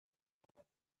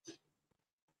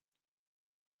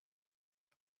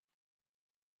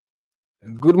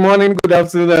Good morning, good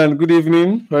afternoon, and good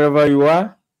evening, wherever you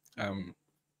are. Um,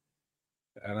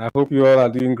 and I hope you all are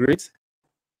doing great.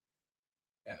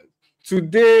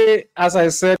 Today, as I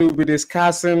said, we'll be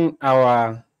discussing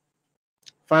our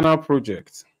final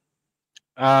project.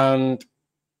 And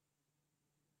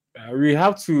we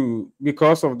have to,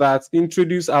 because of that,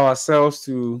 introduce ourselves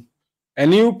to a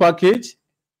new package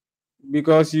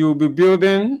because you'll be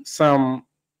building some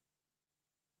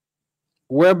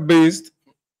web-based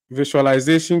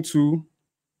visualization tool.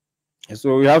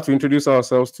 So we have to introduce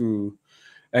ourselves to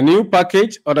a new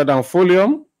package other than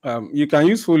Folium. You can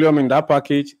use Folium in that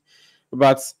package,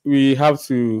 but we have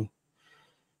to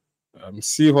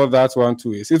see what that one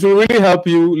too is. It will really help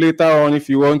you later on if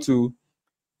you want to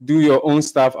do your own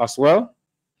stuff as well.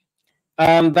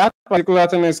 And that particular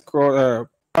thing is called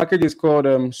package is called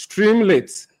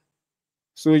Streamlit.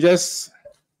 So just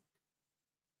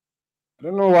I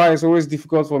don't know why it's always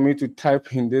difficult for me to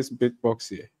type in this big box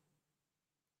here.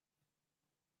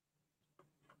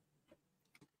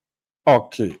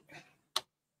 Okay.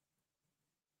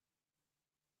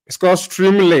 It's called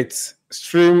Streamlit.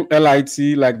 Stream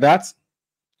LIT like that.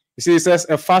 You see, it says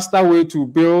a faster way to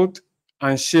build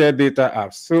and share data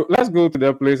apps. So let's go to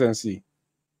that place and see.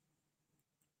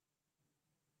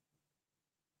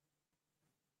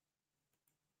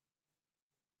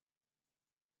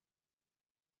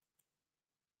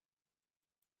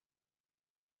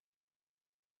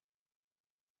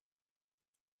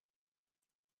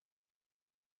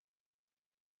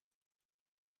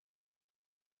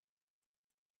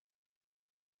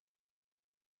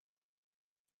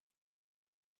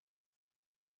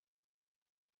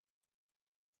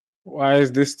 Why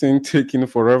is this thing taking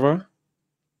forever?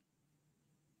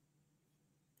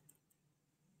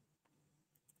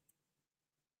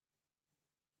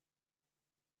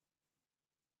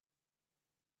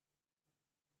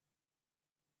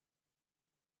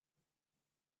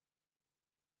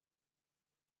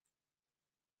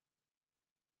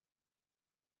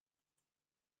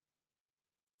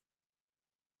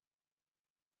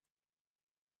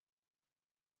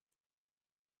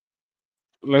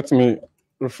 Let me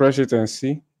refresh it and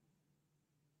see.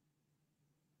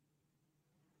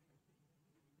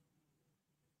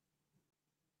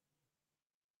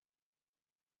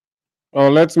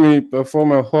 Or let me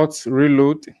perform a hot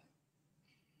reload.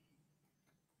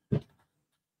 I'm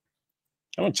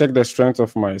gonna check the strength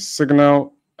of my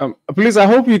signal. Please, I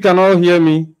hope you can all hear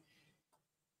me.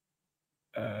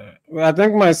 I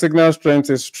think my signal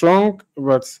strength is strong,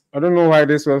 but I don't know why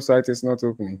this website is not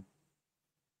opening.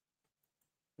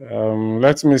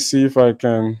 Let me see if I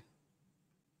can.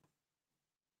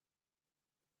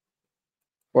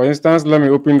 For instance, let me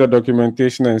open the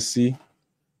documentation and see.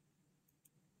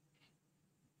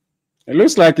 It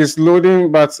looks like it's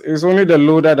loading, but it's only the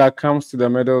loader that comes to the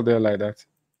middle there like that.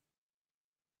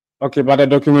 Okay, but the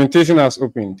documentation has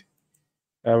opened.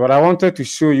 But I wanted to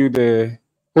show you the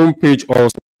home page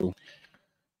also.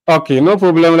 Okay, no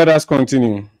problem. Let us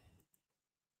continue.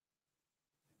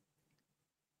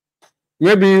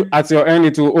 Maybe at your end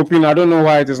it will open. I don't know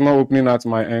why it is not opening at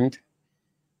my end.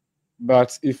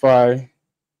 But if I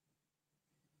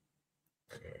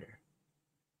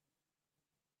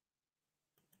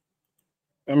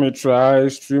let me try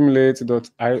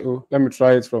streamlit.io. Let me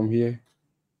try it from here.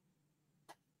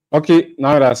 Okay,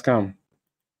 now it has come.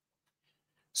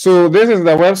 So this is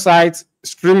the website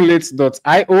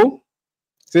streamlit.io.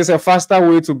 This is a faster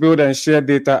way to build and share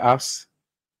data apps.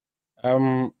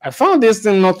 I found this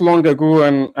thing not long ago,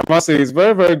 and I must say it's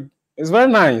very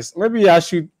nice. Maybe I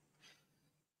should.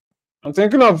 I'm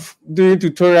thinking of doing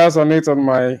tutorials on it on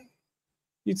my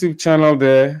YouTube channel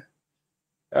there.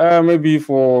 Maybe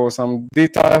for some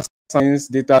data science,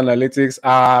 data analytics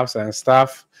apps and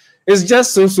stuff. It's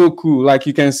just so cool. Like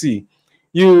you can see,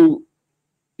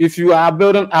 if you are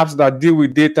building apps that deal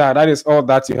with data, that is all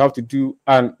that you have to do.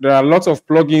 And there are lots of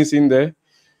plugins in there.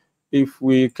 If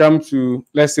we come to,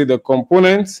 let's say, the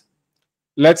components,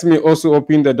 let me also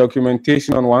open the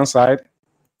documentation on one side.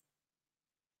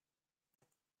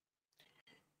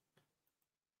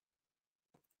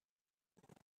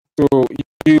 So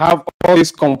you have all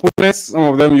these components. Some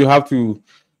of them you have to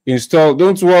install.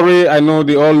 Don't worry, I know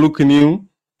they all look new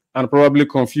and probably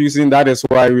confusing. That is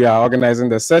why we are organizing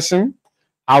the session.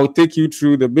 I'll take you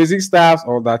through the basic stuff,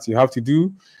 all that you have to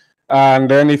do. And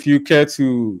then if you care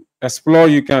to explore,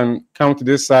 you can come to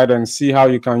this side and see how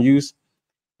you can use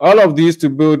all of these to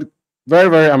build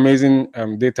very amazing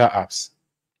data apps.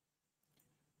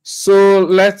 So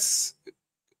let's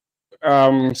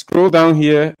scroll down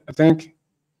here. I think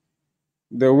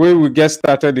the way we get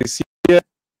started is here.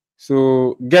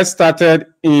 So get started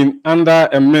in under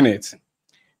a minute.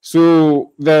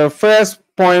 So the first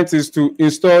point is to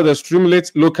install the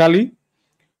Streamlit locally.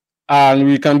 And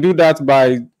we can do that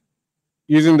by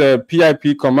using the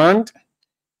pip command.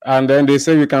 And then they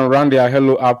say we can run their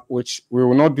hello app, which we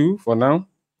will not do for now.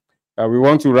 We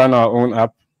want to run our own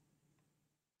app.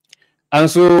 And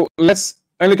so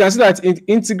and you can see that it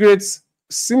integrates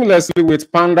seamlessly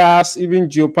with pandas, even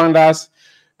GeoPandas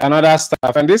and other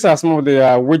stuff. And these are some of the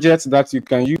widgets that you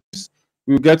can use.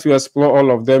 We'll get to explore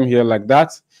all of them here like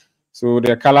that. So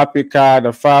the color picker,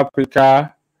 the file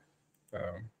picker.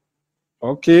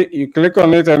 Okay, you click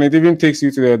on it and it even takes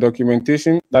you to the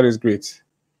documentation. That is great.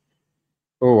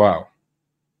 Oh, wow.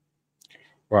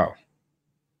 Wow.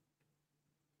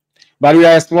 But we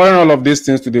are exploring all of these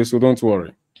things today, so don't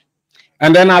worry.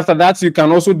 And then after that, you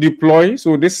can also deploy.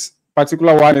 So this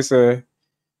particular one is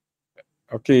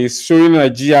okay, it's showing a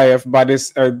GIF, but it's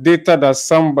data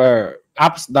that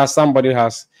apps that somebody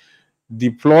has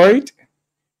deployed.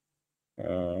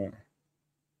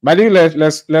 But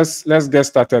let's get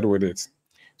started with it.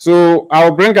 So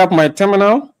I'll bring up my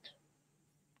terminal.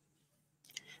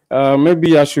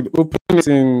 Maybe I should open it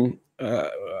in.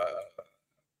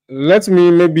 Let me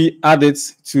maybe add it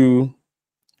to.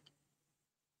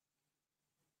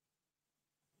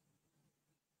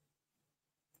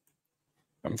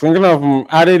 I'm thinking of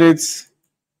adding it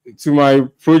to my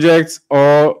project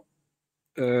or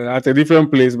at a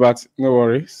different place, but no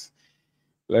worries.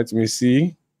 Let me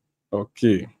see.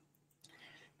 Okay.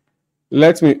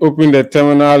 Let me open the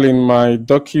terminal in my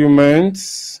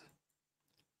documents.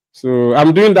 So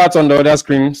I'm doing that on the other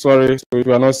screen. Sorry, so if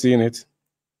you are not seeing it.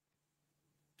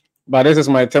 But this is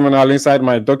my terminal inside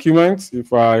my documents.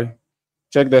 If I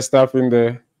check the stuff in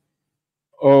there.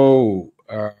 Oh.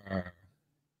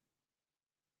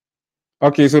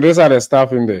 Okay, so these are the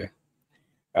stuff in there.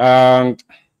 And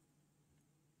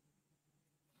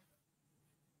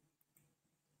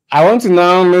I want to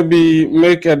now maybe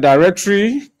make a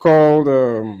directory called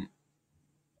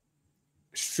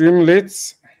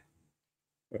Streamlit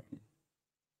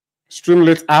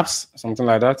apps, something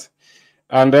like that.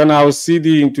 And then I'll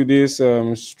cd into this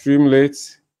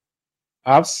Streamlit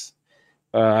apps.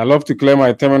 I love to clear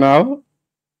my terminal.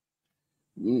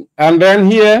 And then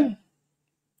here,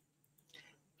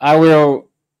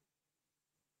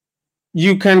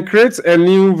 you can create a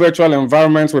new virtual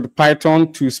environment with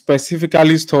Python to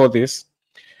specifically store this,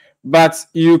 but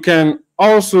you can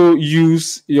also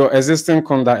use your existing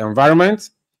Conda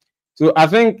environment. So I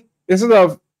think instead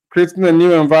of creating a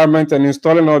new environment and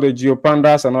installing all the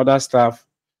GeoPandas and other stuff,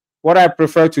 what I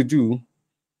prefer to do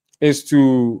is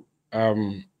to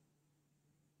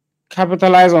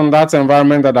capitalize on that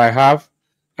environment that I have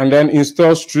and then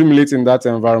install Streamlit in that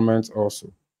environment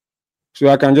also. So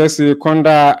I can just say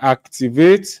Conda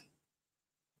activate,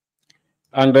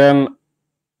 and then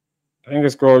I think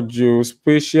it's called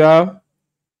Geospatial.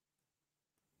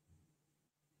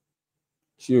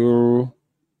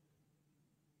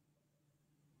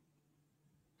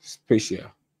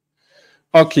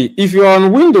 Okay, if you're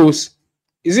on Windows,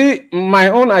 you see my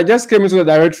own, I just came into the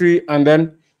directory and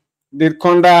then did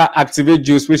Conda activate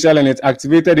Geospatial and it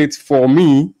activated it for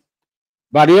me.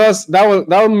 But yours,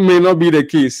 that may not be the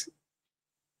case.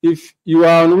 If you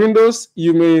are on Windows,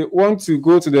 you may want to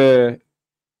go to the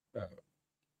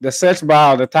search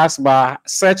bar or the taskbar,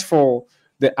 search for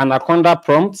the Anaconda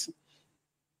prompt.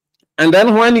 And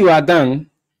then when you are done,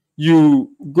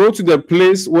 you go to the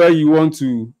place where you want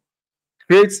to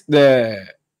create the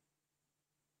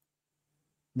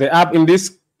app. In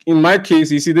my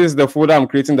case, you see this is the folder I'm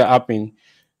creating the app in.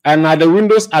 And at the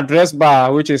Windows address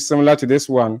bar, which is similar to this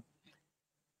one,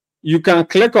 you can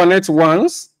click on it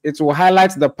once, it will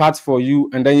highlight the path for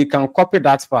you, and then you can copy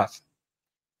that path.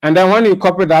 And then when you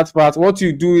copy that path, what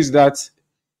you do is that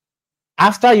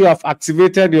after you have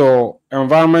activated your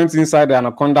environment inside the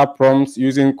Anaconda prompt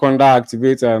using Conda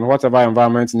activate and whatever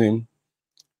environment name,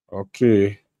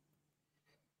 okay,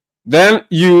 then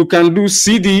you can do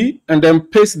cd and then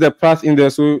paste the path in there.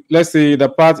 So let's say the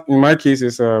path in my case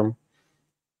is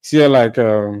here like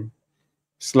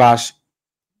slash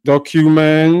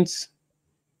documents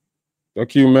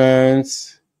and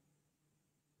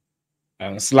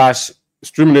slash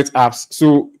Streamlit apps.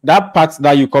 So that part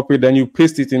that you copy, then you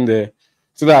paste it in there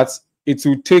so that it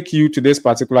will take you to this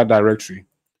particular directory.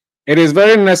 It is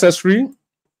very necessary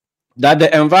that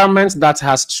the environment that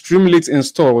has Streamlit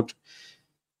installed,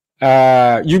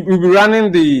 you will be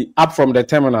running the app from the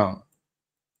terminal.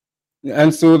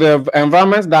 And so the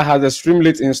environment that has the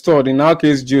Streamlit installed, in our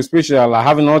case, Geospatial, I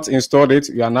have not installed it.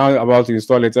 We are now about to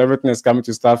install it. Everything is coming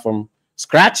to start from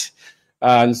scratch.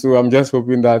 And so I'm just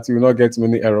hoping that you will not get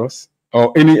many errors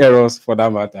or any errors for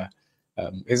that matter.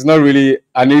 It's not really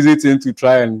an easy thing to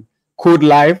try and code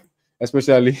live,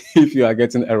 especially if you are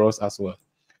getting errors as well.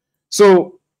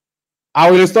 So I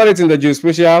will install it in the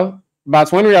Geospatial,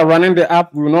 but when we are running the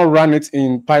app, we will not run it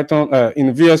in Python,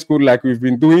 in VS Code like we've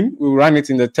been doing. We will run it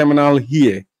in the terminal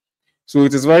here. So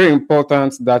it is very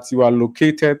important that you are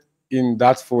located in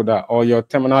that folder or your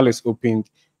terminal is opened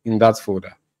in that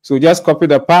folder. So just copy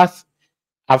the path.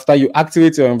 After you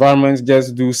activate your environment,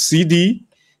 just do CD,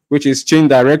 which is change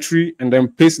directory, and then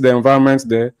paste the environment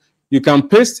there. You can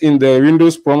paste in the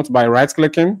Windows prompt by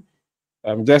right-clicking.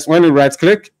 Just when you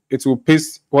right-click, it will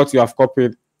paste what you have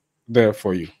copied there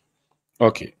for you.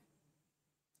 Okay.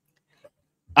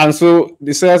 And so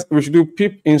this says we should do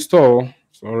pip install,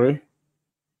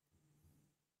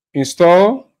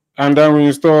 install, and then we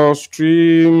install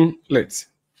Streamlit.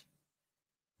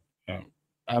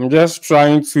 I'm just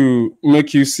trying to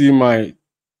make you see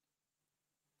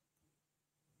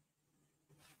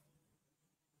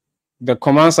the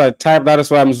commands I typed. That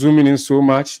is why I'm zooming in so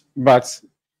much. But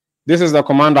this is the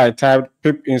command I typed,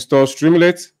 pip install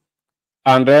Streamlit,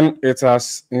 and then it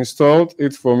has installed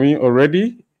it for me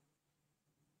already.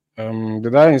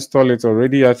 Did I install it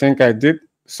already? I think I did.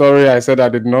 Sorry, I said I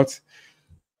did not.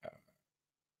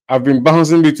 I've been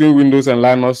bouncing between Windows and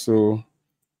Linux, so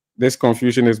this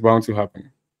confusion is bound to happen.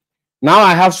 Now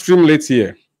I have Streamlit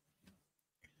here.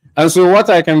 And so what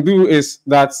I can do is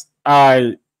that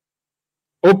I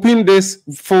open this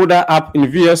folder up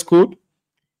in VS Code.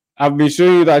 I've been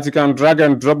showing you that you can drag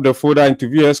and drop the folder into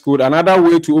VS Code. Another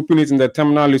way to open it in the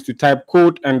terminal is to type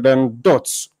code and then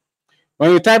dots. When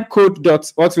you type code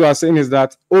dots, what you are saying is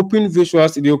that open Visual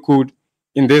Studio Code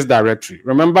in this directory.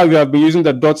 Remember, we have been using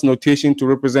the dots notation to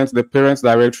represent the parent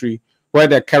directory where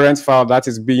the current file that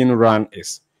is being run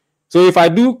is. So if I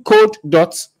do code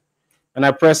dots and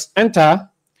I press enter,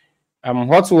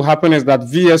 what will happen is that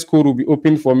VS Code will be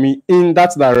opened for me in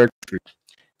that directory.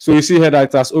 So you see here that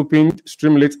it has opened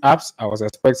Streamlit apps. I was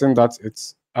expecting that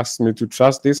it asked me to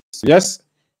trust this. Yes,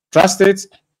 trust it.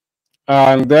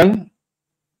 And then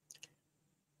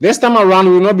this time around,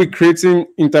 we will not be creating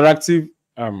interactive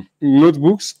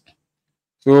notebooks.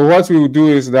 So what we will do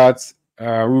is that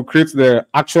we'll create the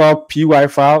actual py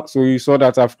file. So you saw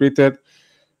that I've created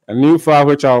a new file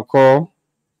which I'll call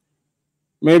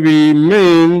maybe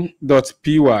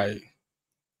main.py.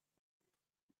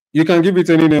 You can give it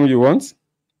any name you want.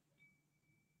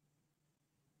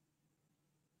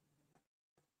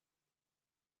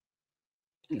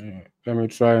 Let me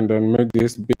try and then make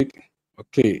this big.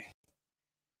 Okay.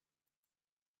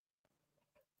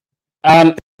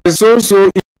 And it's also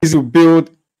easy to build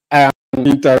an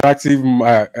interactive,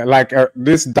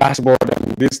 this dashboard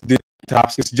and this data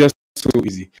tabs. It's just so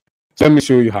easy. So let me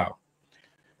show you how.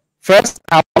 First,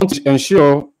 I want to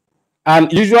ensure,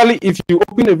 and usually if you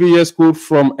open a VS Code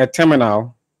from a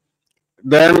terminal,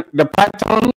 then the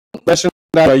Python version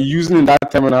that you're using in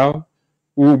that terminal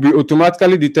will be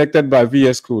automatically detected by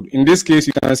VS Code. In this case,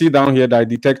 you can see down here that I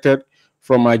detected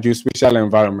from my Geospatial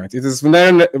environment. It is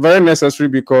very necessary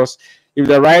because if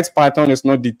the right Python is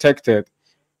not detected,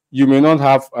 you may not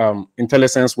have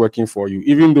IntelliSense working for you,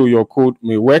 even though your code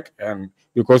may work, and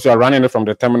because you are running it from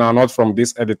the terminal, not from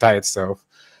this editor itself.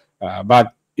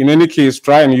 But in any case,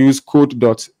 try and use code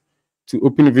dot to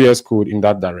open VS Code in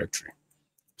that directory.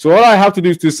 So all I have to do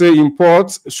is to say import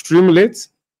Streamlit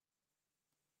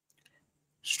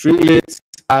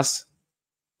as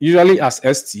usually as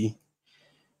st.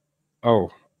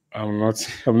 Oh, I'm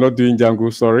not doing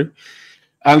Django, sorry.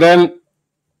 And then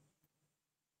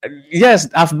yes,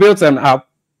 I've built an app,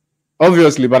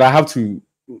 obviously, but I have to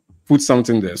put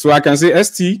something there. So I can say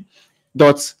st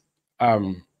dot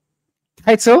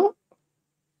title.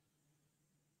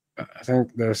 I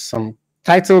think there's some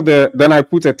title there. Then I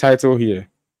put a title here.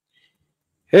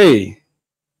 Hey,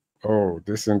 oh,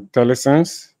 this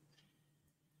IntelliSense.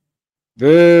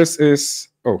 This is,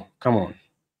 oh, come on.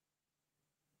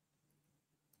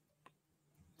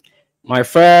 My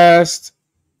first,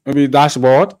 maybe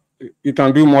dashboard. You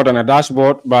can do more than a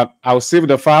dashboard, but I'll save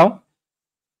the file.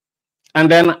 And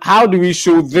then how do we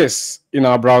show this in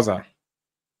our browser?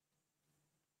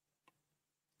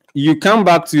 You come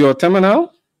back to your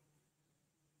terminal.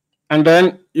 And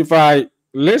then if I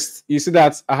list, you see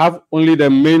that I have only the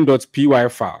main.py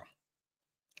file.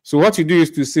 So what you do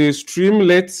is to say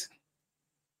Streamlit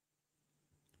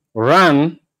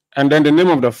run, and then the name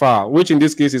of the file, which in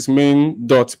this case is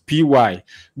main.py.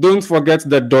 Don't forget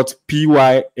the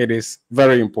 .py, it is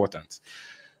very important.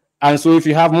 And so if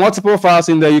you have multiple files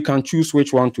in there, you can choose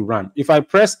which one to run. If I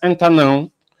press enter now,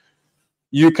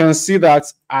 you can see that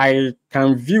I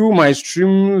can view my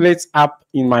Streamlit app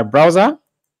in my browser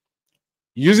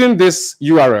using this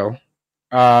URL.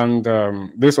 and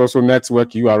this also network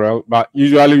URL. But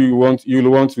usually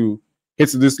you'll want to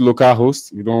hit this local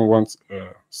host. You don't want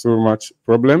so much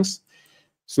problems.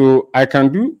 So I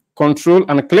can do control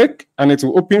and click, and it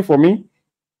will open for me.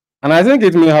 And I think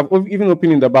it may have even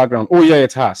opened in the background. Oh yeah,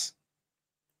 it has.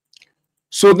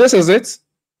 So this is it.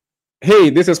 Hey,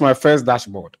 this is my first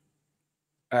dashboard.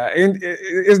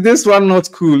 Is this one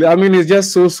not cool? I mean, it's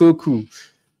just so cool.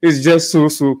 It's just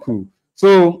so cool.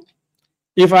 So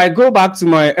if I go back to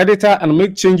my editor and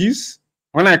make changes,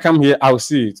 when I come here, I'll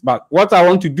see it. But what I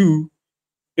want to do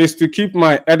is to keep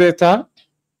my editor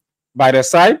by the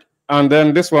side, and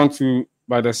then this one to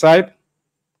by the side.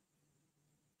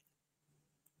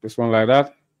 This one like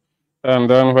that. And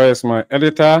then where is my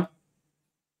editor?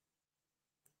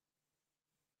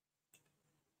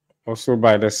 Also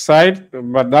by the side,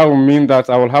 but that will mean that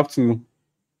I will have to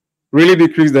really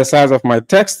decrease the size of my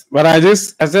text. But I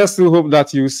just still hope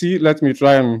that you see. Let me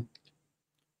try and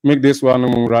make this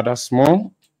one rather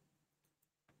small.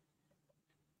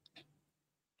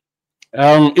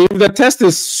 If the text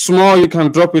is small, you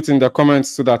can drop it in the comments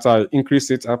so that I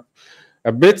increase it up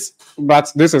a bit.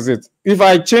 But this is it. If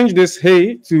I change this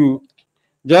hey to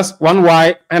just one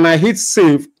Y and I hit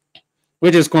save,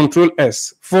 which is Control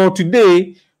S. For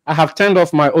today, I have turned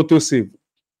off my auto save.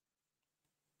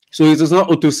 So it is not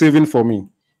auto saving for me.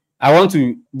 I want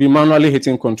to be manually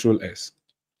hitting Control S.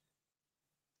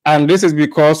 And this is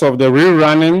because of the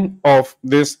rerunning of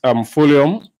this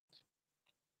folium,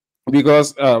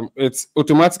 because it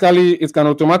can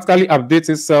automatically update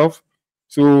itself.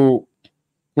 So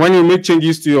when you make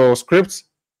changes to your script,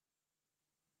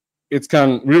 it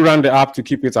can rerun the app to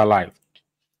keep it alive.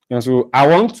 And so I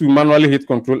want to manually hit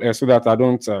Control S so that I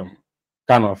don't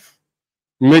kind of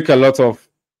make that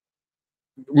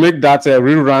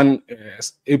rerun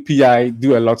API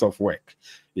do a lot of work.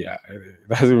 Yeah, it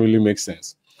doesn't really make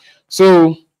sense.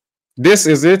 So this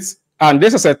is it. And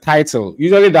this is a title.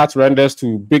 Usually that renders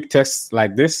to big text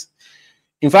like this.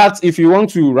 In fact, if you want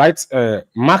to write a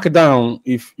markdown,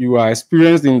 if you are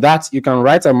experienced in that, you can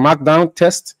write a markdown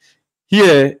text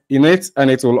here in it,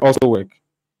 and it will also work.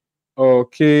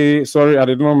 Okay, sorry, I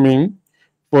did not mean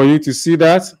for you to see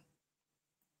that.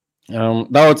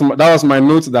 That was my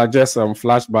note that just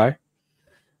flashed by,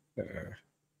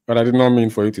 but I did not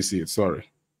mean for you to see it. Sorry.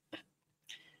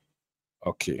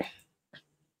 Okay.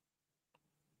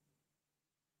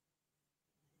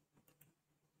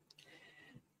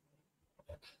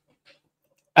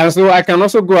 And so I can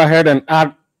also go ahead and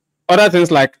add other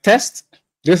things like test.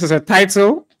 This is a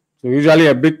title, so usually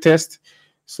a big test.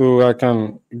 So I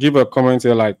can give a comment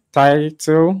here like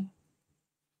title.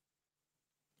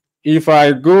 If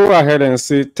I go ahead and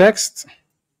say text,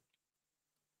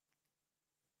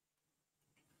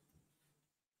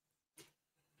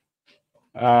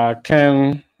 I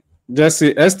can just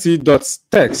say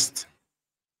st.text.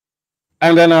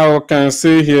 And then I can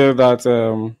say here that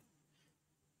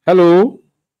hello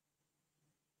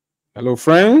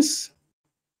friends.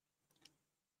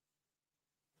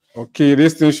 Okay,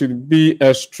 this thing should be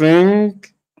a string.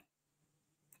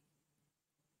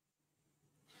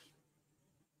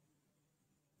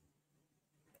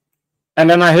 And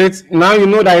then I hit, now you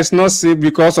know that it's not saved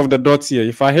because of the dot here.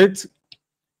 If I hit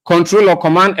Control or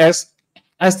Command S,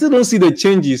 I still don't see the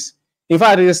changes. In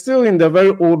fact, it is still in the very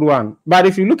old one. But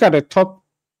if you look at the top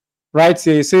right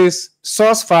here, it says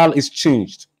source file is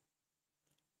changed.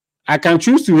 I can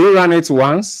choose to rerun it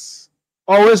once,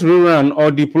 always rerun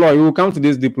or deploy. We will come to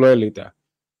this deploy later.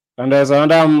 And there's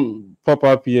another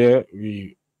pop-up here.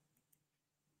 We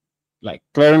like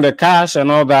clearing the cache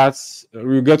and all that.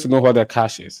 We'll get to know what the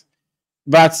cache is.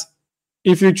 But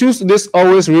if you choose this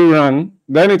always rerun,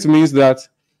 then it means that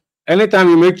anytime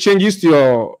you make changes to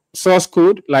your source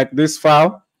code, like this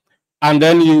file, and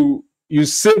then you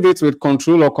save it with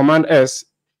Control or Command S,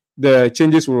 the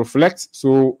changes will reflect.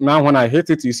 So now when I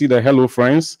hit it, you see the hello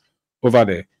friends over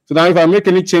there. So now if I make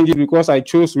any changes because I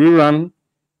chose rerun,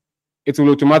 it will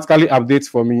automatically update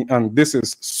for me. And this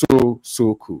is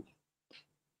so cool.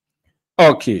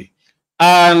 Okay.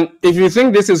 And if you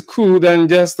think this is cool, then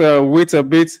just wait a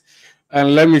bit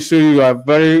and let me show you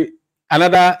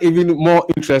another even more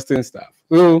interesting stuff.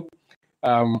 So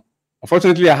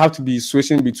unfortunately, I have to be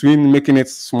switching between making it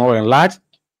small and large.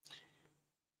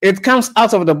 It comes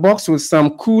out of the box with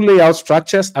some cool layout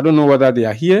structures. I don't know whether they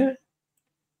are here.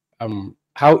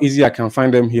 How easy I can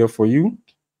find them here for you.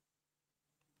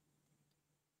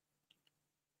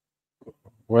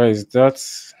 Where is that?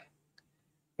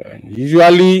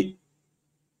 Usually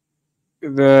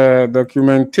the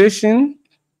documentation.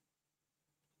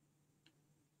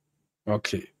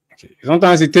 Okay.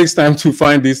 Sometimes it takes time to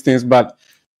find these things, but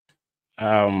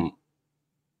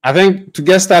I think to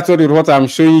get started with what I'm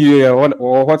showing you here,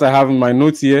 or what I have in my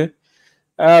notes here,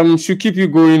 should keep you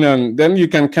going, and then you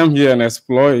can come here and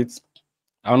explore it.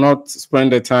 I'll not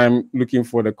spend the time looking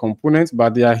for the components,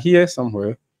 but they are here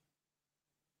somewhere.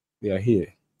 They are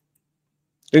here.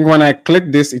 I think when I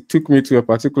clicked this, it took me to a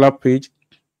particular page.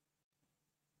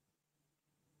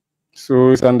 So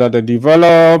it's under the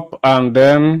develop, and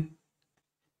then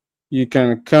you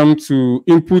can come to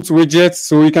input widgets.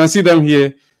 So you can see them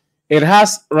here. It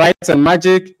has write and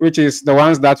magic, which is the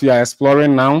ones that we are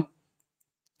exploring now.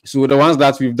 So the ones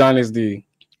that we've done is the,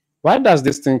 why does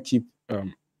this thing keep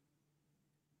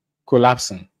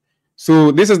collapsing?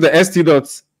 So this is the st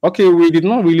dot. Okay, we did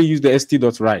not really use the st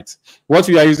dot write. What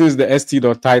we are using is the st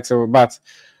dot title, but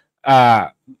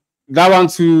that one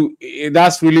too,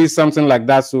 that's really something like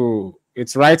that. So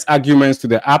it writes arguments to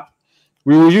the app.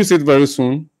 We will use it very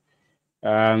soon.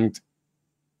 And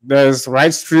there's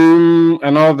write stream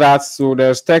and all that. So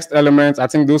there's text elements. I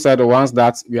think those are the ones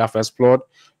that we have explored.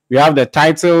 We have the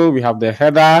title, we have the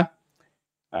header,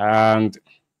 and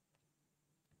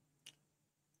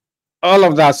all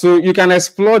of that. So you can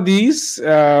explore these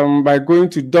by going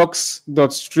to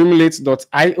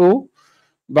docs.streamlit.io.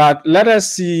 But let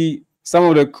us see some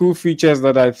of the cool features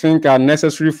that I think are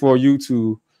necessary for you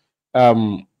to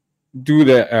do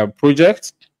the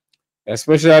project,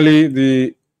 especially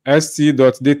the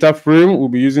st.data frame. We'll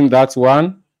be using that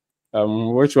one.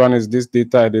 Which one is this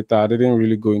data editor? I didn't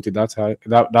really go into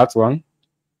that one.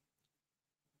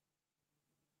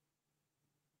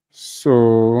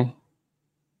 So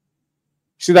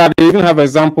see that they even have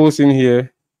examples in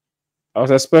here. I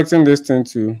was expecting this thing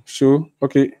to show.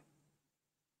 Okay.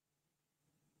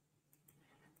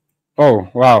 Oh,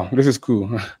 wow. This is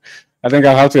cool. I think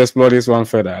I'll have to explore this one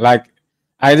further. Like,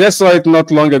 I just saw it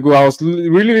not long ago. I was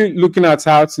really looking at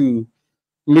how to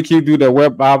make you do the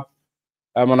web app.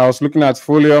 And I was looking at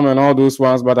Folium and all those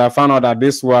ones, but I found out that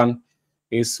this one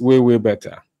is way, way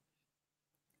better.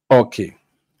 Okay.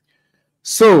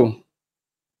 So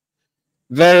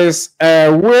there's a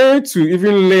way to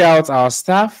even lay out our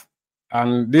stuff.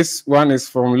 And this one is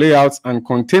from layouts and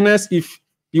containers. If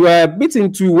you are a bit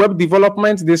into web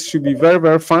development, this should be very,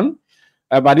 very fun.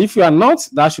 But if you are not,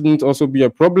 that shouldn't also be a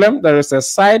problem. There is a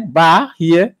sidebar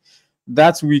here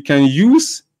that we can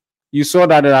use. You saw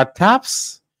that there are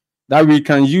tabs that we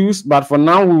can use, but for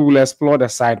now we will explore the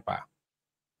sidebar.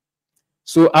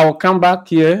 So I will come back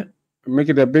here, make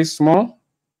it a bit small,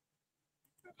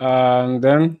 and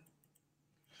then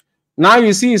now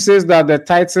you see it says that the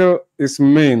title is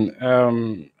main.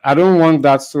 I don't want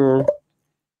that, so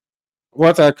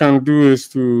what I can do is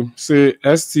to say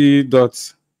st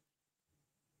dot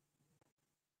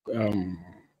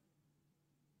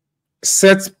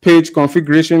set page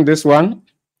configuration, this one,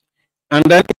 and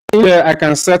then here I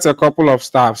can set a couple of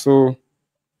stuff. So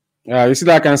you see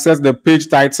that I can set the page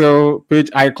title, page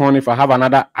icon. If I have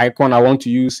another icon I want to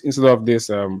use instead of this,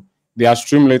 the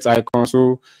Streamlit icon.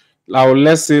 So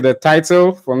let's say the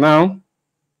title for now.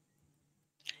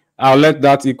 I'll let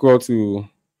that equal to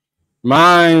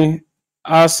my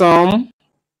awesome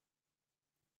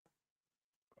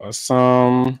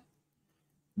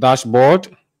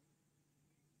dashboard.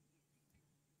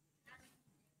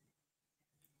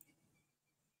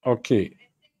 Okay.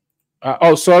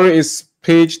 Oh, sorry, it's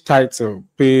page title,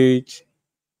 page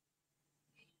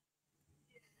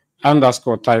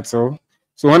underscore title.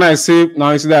 So when I save, now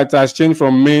you see that it has changed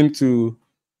from main to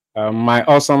my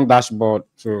awesome dashboard.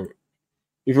 So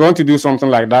if you want to do something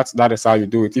like that, that is how you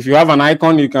do it. If you have an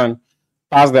icon, you can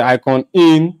pass the icon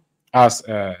in as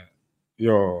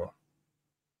your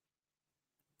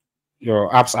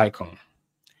app's icon.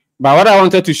 But what I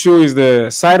wanted to show is the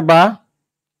sidebar.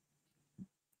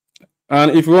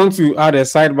 And if you want to add a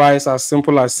sidebar, it's as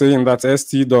simple as saying that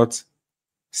st.sidebar.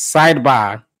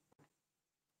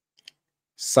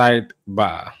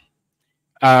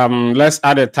 Let's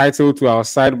add a title to our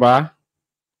sidebar.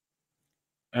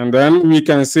 And then we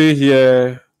can say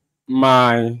here,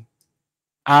 my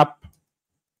app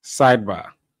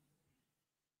sidebar.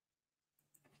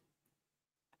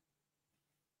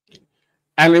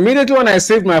 And immediately when I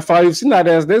saved my file, you've seen that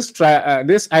there's this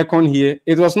icon here.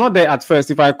 It was not there at first.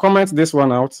 If I comment this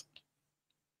one out,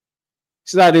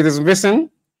 see that it is missing.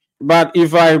 But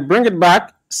if I bring it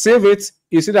back, save it,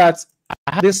 you see that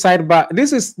I have this sidebar.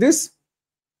 This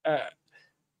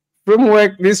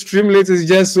framework, this Streamlit is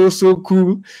just so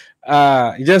cool.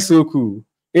 Just so cool.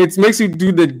 It makes you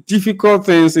do the difficult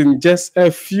things in just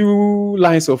a few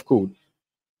lines of code.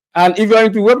 And if you're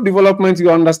into web development,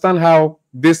 you understand how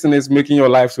this thing is making your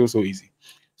life so easy.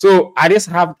 So I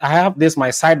have this my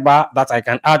sidebar that I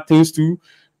can add things to.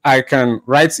 I can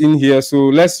write in here. So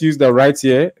let's use the right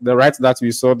here, the right that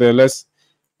we saw there. Let's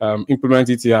implement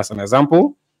it here as an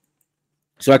example.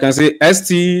 So I can say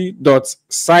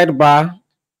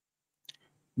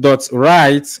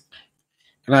st.sidebar.write,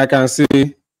 and I can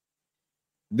say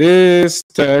this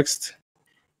text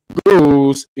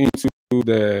goes into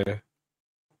the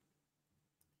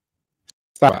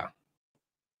sidebar.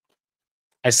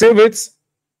 I save it,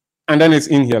 and then it's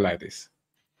in here like this.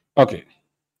 Okay.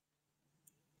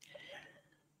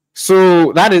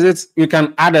 So that is it. We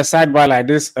can add a sidebar like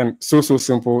this, and so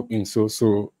simple in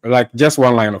so like just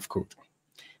one line of code.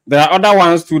 There are other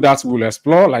ones too that we'll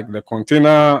explore, like the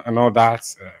container and all that.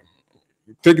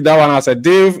 Take that one as a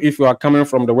div if you are coming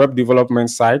from the web development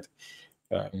side.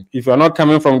 If you're not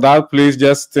coming from that place,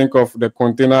 just think of the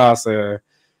container as a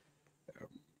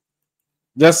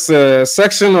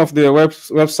section of the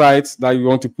website that you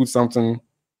want to put something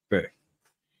there.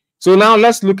 So now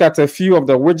let's look at a few of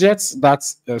the widgets that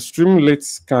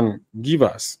Streamlit can give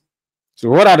us. So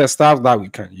what are the stuff that we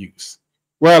can use?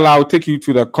 Well, I'll take you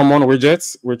to the common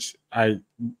widgets, which I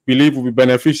believe will be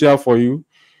beneficial for you,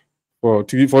 for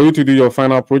you to do your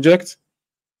final project.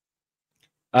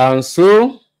 And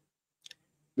so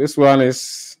this one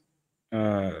is,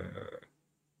 if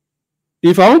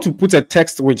I want to put a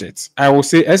text widget, I will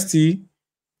say st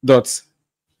dot,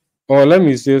 or let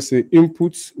me just say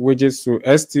input widget. So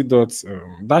st dot,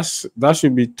 that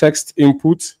should be text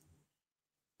input.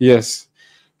 Yes.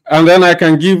 And then I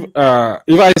can give,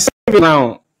 if I save it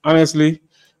now, honestly,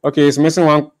 okay, it's missing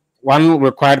one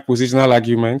required positional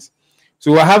argument.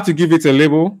 So I have to give it a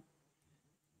label,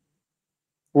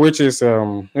 which is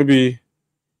maybe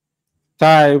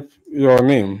type your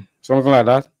name, something like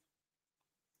that.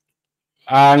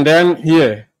 And then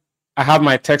here, I have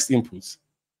my text inputs.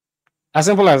 As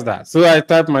simple as that. So I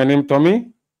type my name,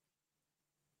 Tommy.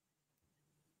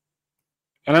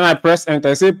 And then I press enter.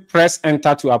 I say press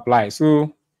enter to apply.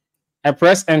 So I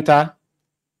press enter.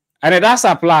 And it does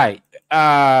apply.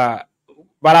 But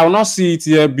I will not see it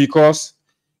here because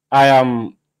I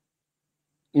am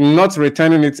not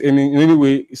returning it in any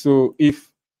way. So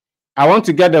if I want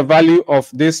to get the value of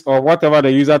this or whatever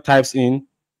the user types in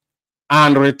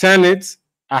and return it,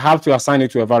 I have to assign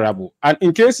it to a variable. And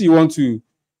in case you want to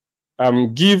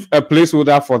give a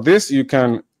placeholder for this, you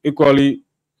can equally,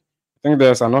 I think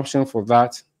there's an option for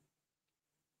that.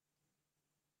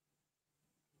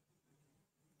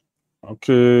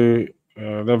 Okay,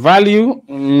 the value,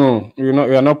 no,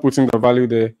 you're not putting the value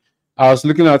there. I was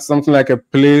looking at something like a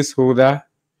placeholder.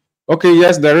 Okay,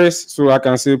 yes, there is. So I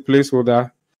can say placeholder,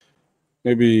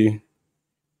 maybe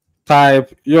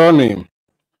type your name.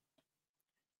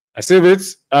 I save it,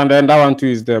 and then that one too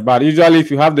is there. But usually if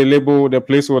you have the label, the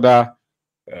placeholder,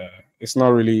 it's not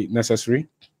really necessary.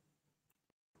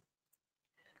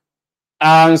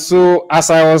 And so as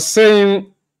I was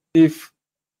saying, if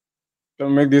I'll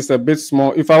make this a bit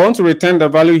small, if I want to return the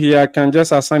value here, I can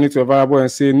just assign it to a variable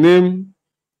and say name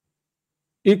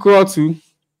equal to.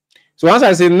 So once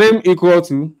I say name equal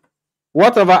to,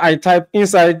 whatever I type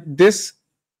inside this,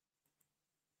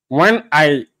 when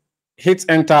I hit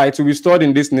enter, it will be stored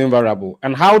in this name variable.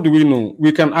 And how do we know?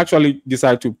 We can actually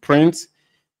decide to print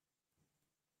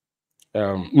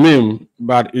name,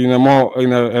 but in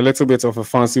a little bit of a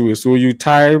fancy way. So you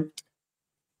type,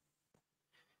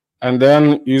 and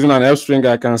then using an F string,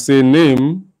 I can say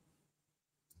name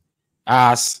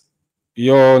as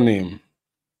your name.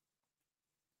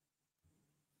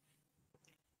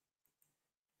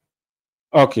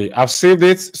 Okay, I've saved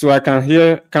it, so I can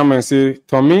here come and say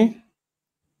Tommy.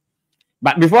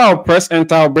 But before I press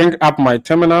enter, I'll bring up my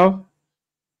terminal.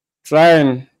 Try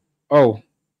and, oh,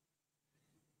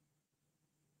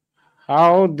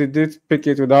 how did it pick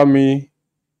it without me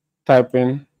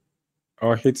typing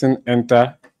or hitting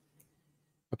enter?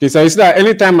 Okay, so you see that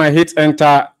anytime I hit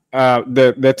enter,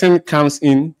 the thing comes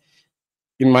in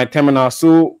my terminal.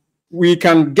 So we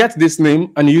can get this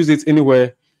name and use it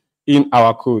anywhere in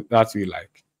our code that we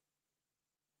like.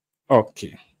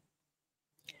 Okay.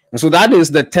 And so that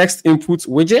is the text input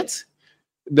widget.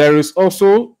 There is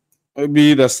also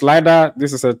maybe the slider.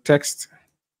 This is a text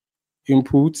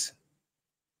input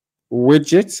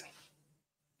widget.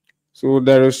 So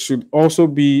there should also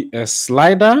be a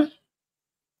slider.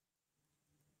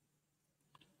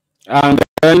 And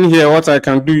then here, what I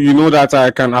can do, you know that I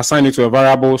can assign it to a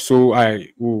variable. So I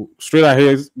will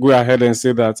go ahead and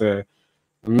say that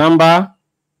number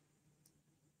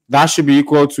that should be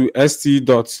equal to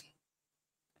st.slider.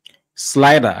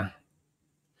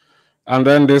 And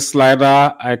then this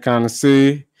slider, I can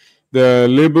say the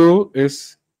label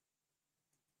is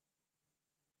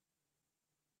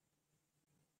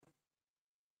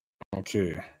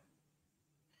Okay.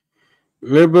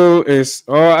 Label is,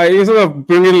 or instead of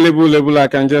bringing label, I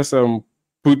can just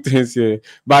put things here.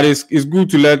 But it's good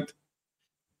to let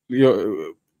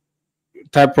your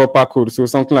type proper code. So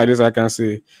something like this, I can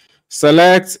say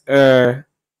select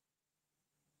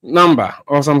number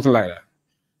or something like that.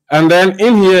 And then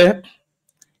in here,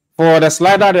 for the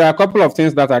slider, there are a couple of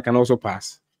things that I can also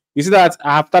pass. You see that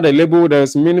after the label,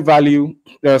 there's min value,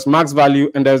 there's max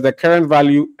value, and there's the current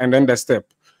value, and then the step.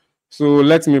 So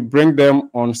let me bring them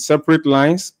on separate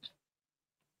lines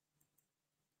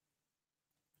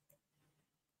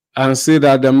and say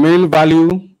that the main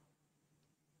value,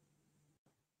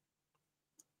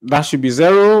 that should be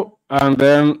 0, and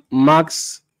then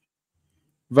max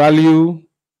value,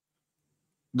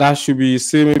 that should be,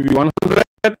 say, maybe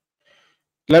 100.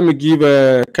 Let me give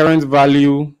a current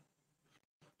value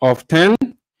of 10,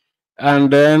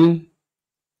 and then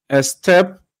a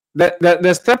step.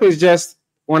 The step is just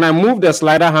when I move the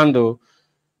slider handle,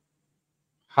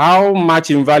 how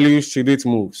much in value should it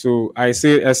move? So I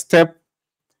say a step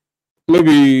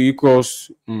maybe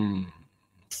equals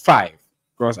 5,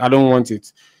 because I don't want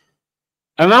it.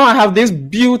 And now I have this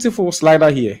beautiful slider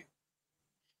here.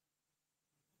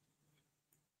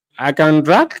 I can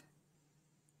drag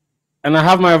and I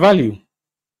have my value.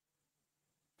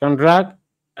 Can drag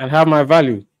and have my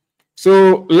value.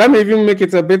 So let me even make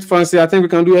it a bit fancy. I think we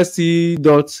can do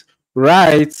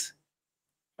st.write,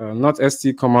 not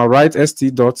st, write,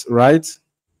 st.write.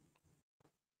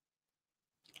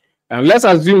 And let's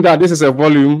assume that this is a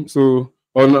volume, so,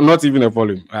 or not even a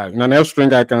volume. In an F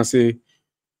string, I can say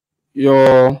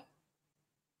your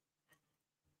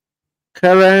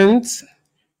current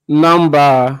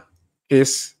number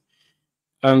is,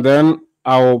 and then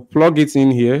I'll plug it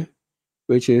in here,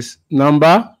 which is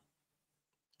number,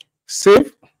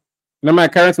 save, then my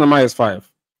current number is 5.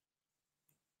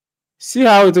 See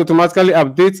how it automatically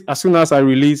updates as soon as I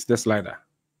release the slider.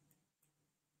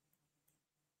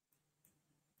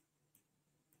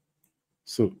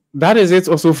 So that is it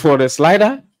also for the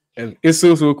slider, and it's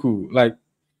so cool. Like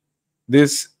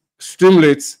this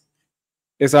Streamlit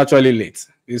is actually lit.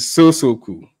 It's so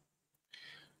cool.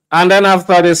 And then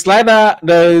after the slider,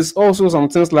 there is also some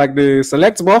things like the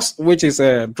select box, which is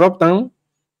a drop down.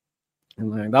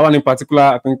 And that one in particular,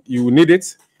 I think you need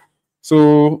it.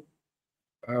 So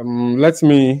let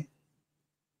me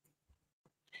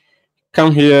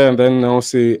come here and then I'll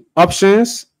say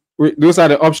options. Those are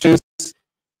the options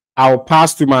I'll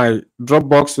pass to my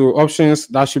Dropbox. So options,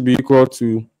 that should be equal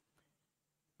to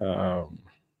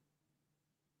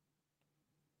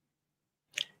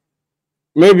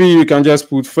maybe you can just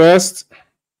put first,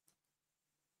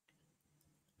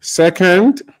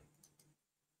 second,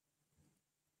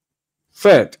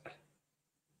 third.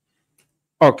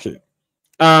 Okay.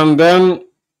 And then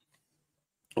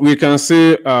we can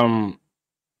say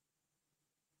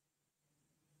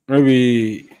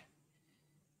maybe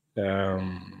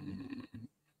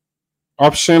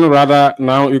option rather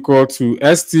now equal to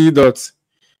st.select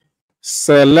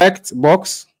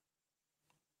box.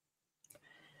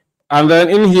 And then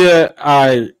in here,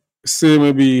 I say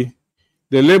maybe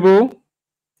the label.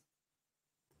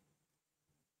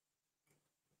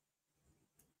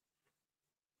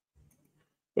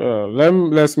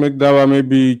 Let's make that one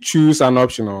maybe choose an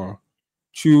option or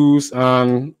choose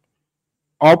an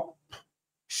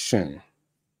option.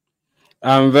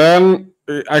 And then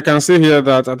I can say here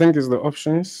that I think it's the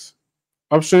options.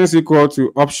 Options equal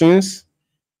to options.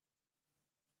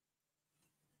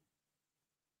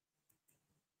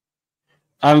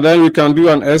 And then we can do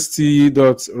an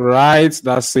st.write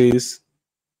that says,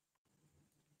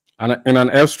 in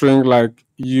an F string, like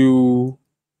you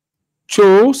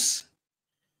chose,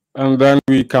 and then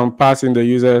we can pass in the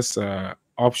user's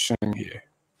option here.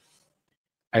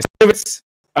 I save it,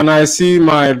 and I see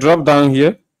my drop down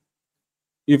here.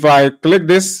 If I click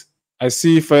this, I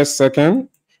see first, second.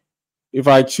 If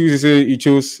I choose, say you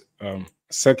choose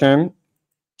second,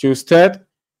 choose third.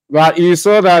 But you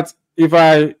saw that if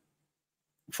I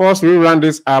first rerun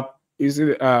this app,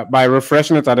 by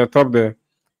refreshing it at the top there,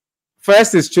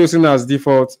 first is chosen as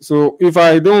default. So if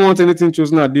I don't want anything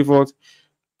chosen as default,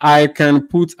 I can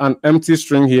put an empty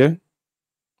string here.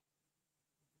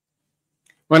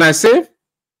 When I save,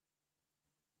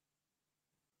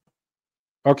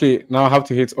 okay, now I have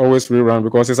to hit always rerun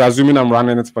because it's assuming I'm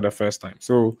running it for the first time.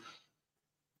 So,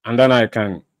 and then I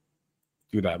can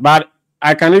do that. But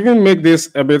I can even make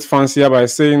this a bit fancier by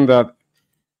saying that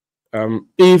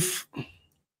if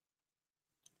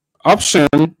option,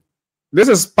 this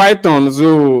is Python,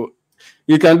 so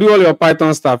you can do all your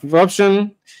Python stuff. If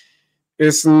option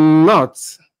is not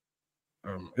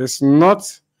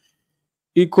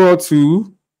equal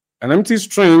to an empty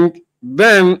string,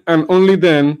 then and only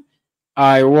then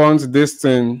I want this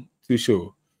thing to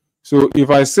show. So if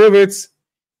I save it,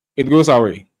 it goes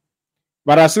away.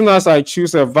 But as soon as I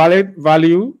choose a valid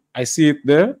value, I see it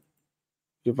there.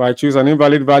 If I choose an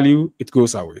invalid value, it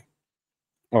goes away.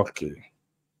 Okay.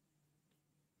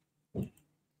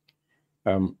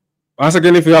 Once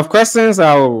again, if you have questions,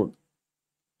 I'm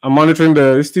monitoring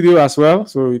the studio as well,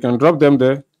 so you can drop them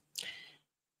there,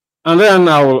 and then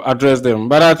I will address them.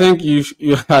 But I think you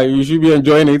should be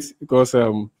enjoying it because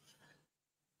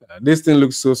this thing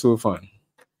looks so fun.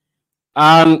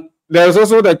 And there's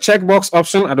also the checkbox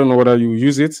option. I don't know whether you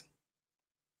use it.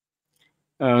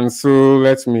 And so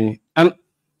let me. And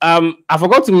I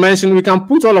forgot to mention we can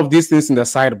put all of these things in the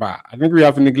sidebar. I think we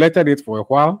have neglected it for a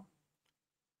while.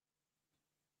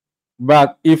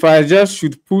 But if I just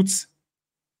should put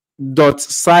dot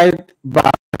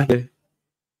sidebar here,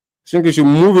 I think you should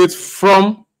move it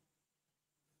from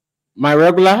my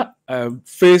regular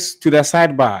face to the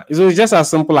sidebar. So it's just as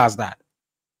simple as that.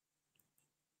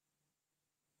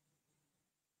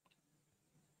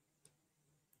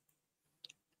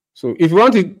 So if you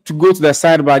want it to go to the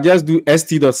sidebar, just do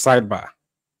st.sidebar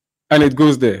and it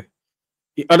goes there.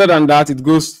 Other than that, it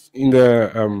goes in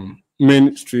the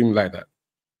main stream like that.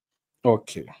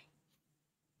 Okay.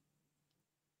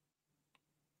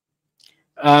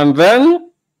 And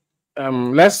then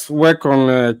let's work on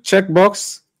a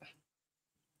checkbox.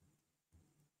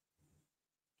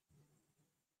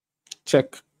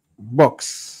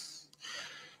 Checkbox.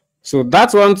 So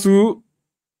that one too.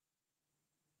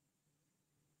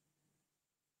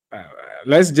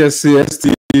 Let's just say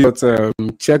st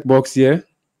checkbox here.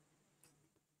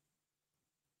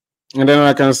 And then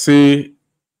I can say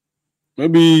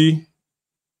maybe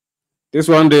this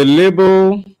one, the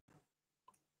label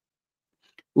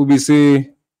will be say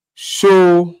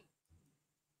show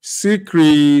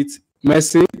secret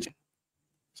message,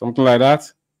 something like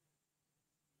that.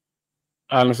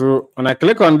 And so when I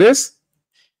click on this,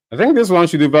 I think this one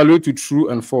should evaluate to true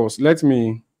and false. Let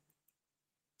me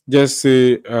just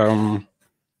say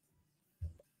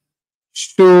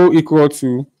show equal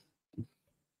to,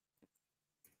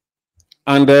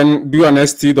 and then do an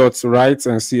st.write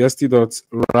and see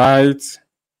st.write.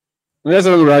 Let's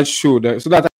write show there so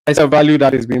that it's a value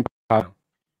that is being passed.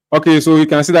 Okay, so you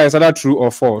can see that it's either true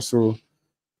or false. So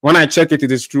when I check it,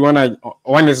 it is true.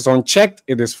 When it's unchecked,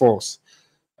 it is false.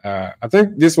 I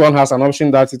think this one has an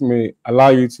option that it may allow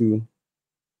you to.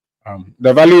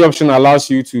 The value option allows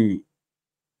you to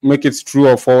make it true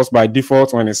or false by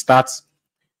default when it starts.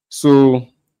 So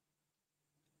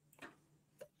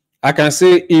I can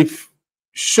say if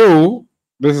show,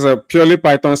 this is a purely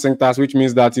Python syntax, which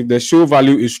means that if the show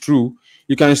value is true,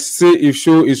 you can say if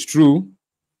show is true,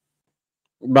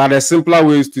 but the simpler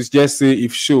way is to just say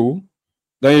if show.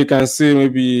 Then you can say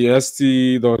maybe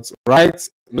st.write.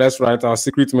 Let's write our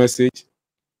secret message.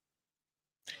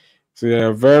 So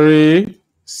a very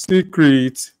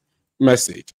secret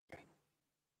message.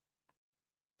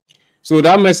 So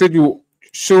that message will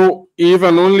show if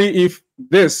and only if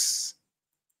this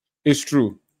is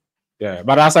true. Yeah,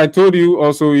 but as I told you,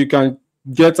 also you can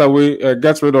get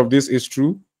rid of this is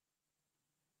true.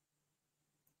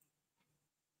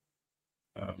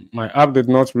 My app did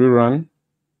not rerun,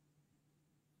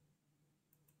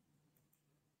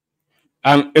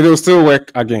 and it will still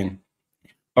work again.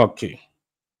 Okay.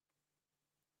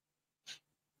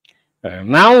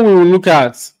 Now we will look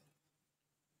at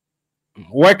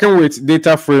working with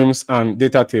data frames and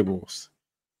data tables.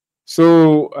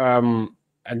 So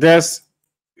I guess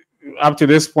up to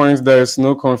this point, there is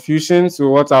no confusion. So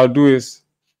what I'll do is,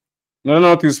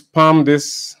 not to spam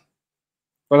this,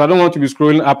 but I don't want to be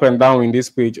scrolling up and down in this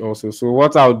page also. So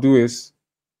what I'll do is,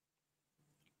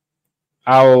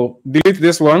 I'll delete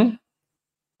this one.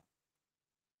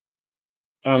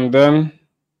 And then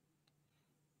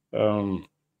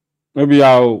maybe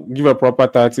I'll give a proper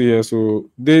title here. So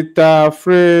data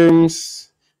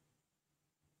frames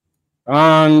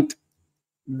and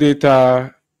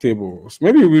data tables.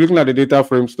 Maybe you'll be looking at the data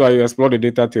frames so you explore the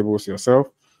data tables yourself.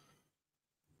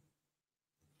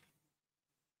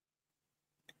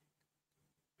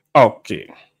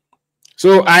 Okay.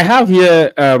 So I have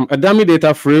here a dummy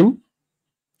data frame.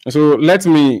 So let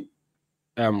me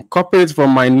copy it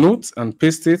from my notes and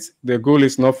paste it. The goal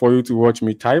is not for you to watch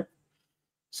me type.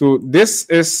 So this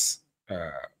is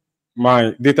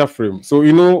my data frame. So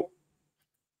you know,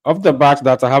 off the bat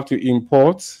that I have to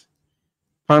import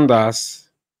pandas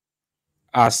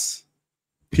as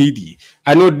PD.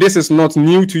 I know this is not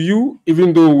new to you,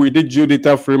 even though we did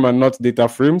geodata frame and not data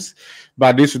frames,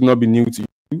 but this should not be new to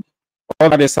you. All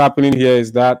that is happening here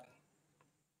is that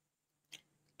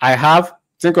I have,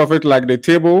 think of it like the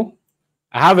table.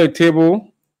 I have a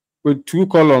table with 2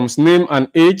 columns, name and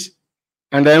age.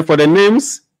 And then for the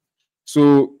names,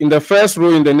 so in the first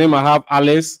row in the name, I have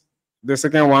Alice, the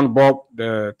second one, Bob,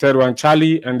 the third one,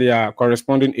 Charlie, and their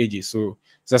corresponding ages. So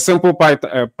it's a simple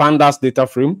pandas data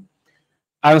frame.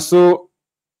 And so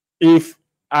if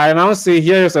I now say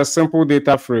here is a simple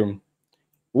data frame,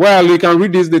 well, you can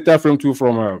read this data frame too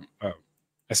from a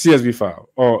CSV file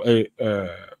or a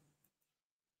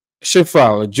shape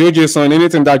file, a GeoJSON,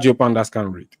 anything that GeoPandas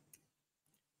can read.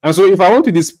 And so if I want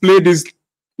to display this,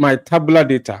 my tabular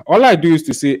data, all I do is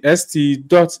to say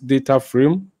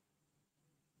st.dataframe,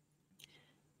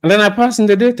 and then I pass in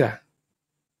the data,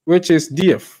 which is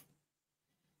df.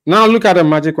 Now look at the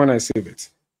magic when I save it.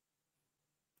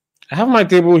 I have my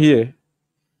table here.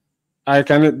 I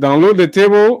can download the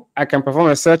table. I can perform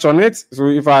a search on it. So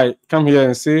if I come here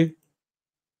and say,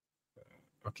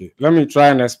 okay, let me try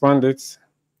and expand it.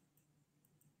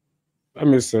 Let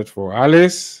me search for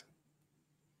Alice.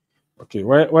 Okay,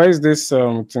 where is this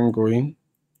thing going?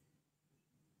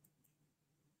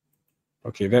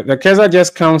 Okay, the cursor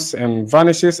just comes and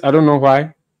vanishes. I don't know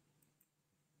why.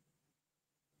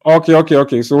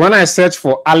 Okay. So when I search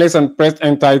for Alice and pressed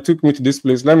enter, it took me to this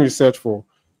place. Let me search for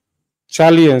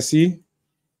Charlie and see.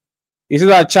 You see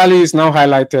that Charlie is now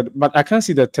highlighted, but I can't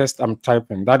see the text I'm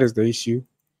typing. That is the issue.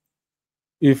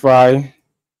 If I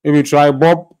maybe try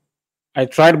Bob, I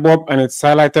tried Bob and it's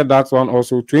highlighted that one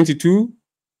also 22,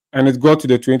 and it got to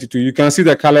the 22. You can see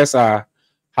the colors are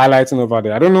highlighting over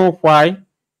there. I don't know why.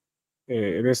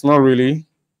 It is not really.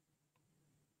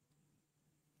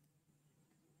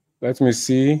 Let me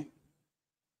see.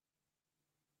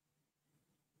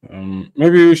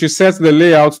 Maybe we should set the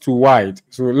layout to wide.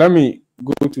 So let me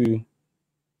go to,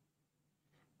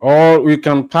 or we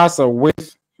can pass a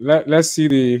width. Let's see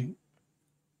the,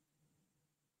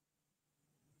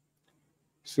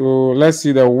 so let's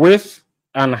see the width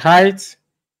and height.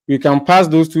 We can pass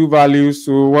those two values.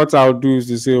 So what I'll do is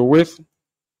to say width.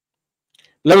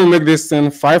 Let me make this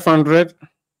thing 500.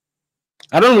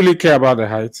 I don't really care about the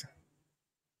height.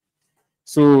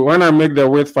 So when I make the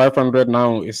width 500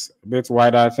 now, it's a bit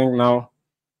wider. I think now,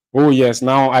 oh yes,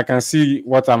 now I can see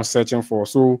what I'm searching for.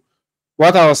 So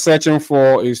what I was searching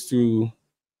for is to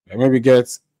maybe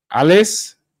get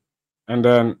Alice, and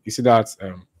then you see that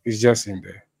it's just in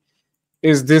there.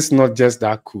 Is this not just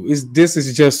that cool? This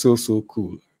is just so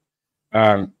cool.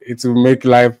 And it will make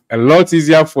life a lot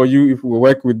easier for you if we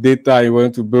work with data and you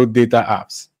want to build data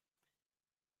apps.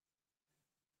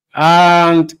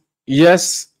 And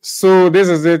yes, so this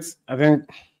is it. I think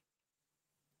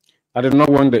I did not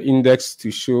want the index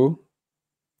to show.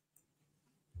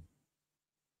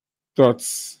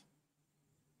 Dots.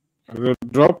 The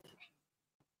drop.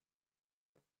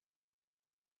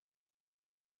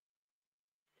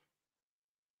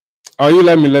 Oh, you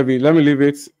let me leave it. Let me leave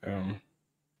it.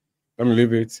 Let me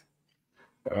leave it.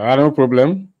 No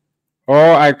problem.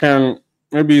 Or I can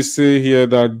maybe say here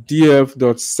that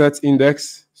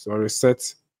df.setIndex. Sorry,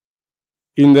 set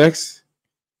index,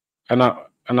 and I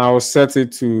will set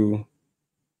it to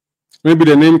maybe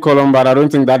the name column, but I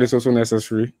don't think that is also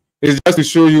necessary. It's just to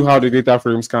show you how the data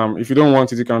frames come. If you don't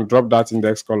want it, you can drop that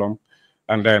index column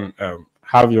and then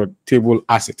have your table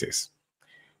as it is.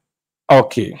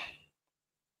 Okay.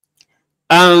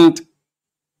 And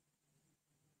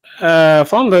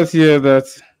found out here that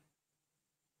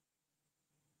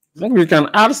I think we can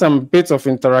add some bits of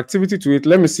interactivity to it.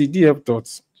 Let me see df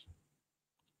dot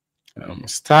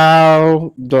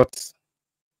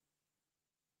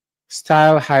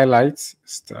style highlights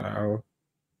style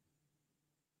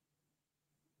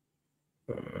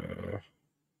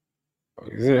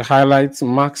is it highlights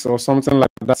max or something like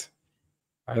that?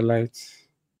 Highlights.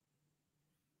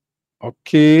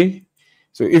 Okay,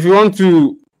 so if you want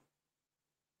to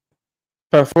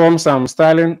perform some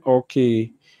styling,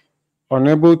 okay,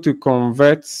 unable to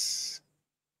convert.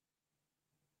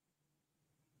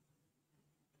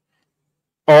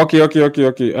 Okay.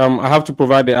 I have to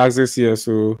provide the axis here.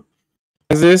 So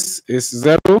axis is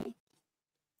 0.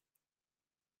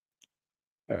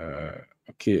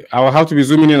 Okay, I will have to be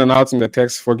zooming in and out in the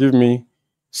text. Forgive me.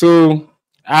 So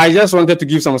I just wanted to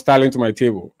give some styling to my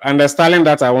table, and the styling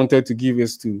that I wanted to give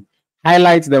is to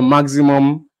highlight the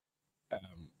maximum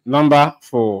number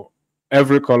for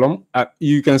every column.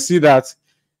 You can see that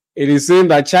it is saying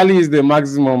that Charlie is the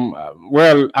maximum.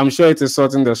 Well, I'm sure it is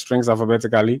sorting the strings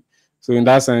alphabetically. So in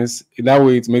that sense, in that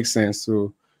way, it makes sense.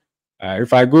 So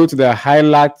if I go to the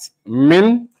highlight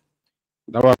min,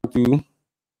 that one too.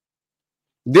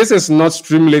 This is not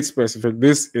Streamlit specific.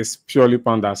 This is purely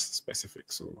Pandas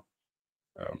specific. So,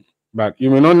 but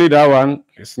you may not need that one.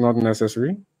 It's not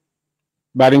necessary.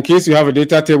 But in case you have a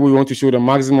data table, you want to show the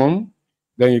maximum,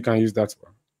 then you can use that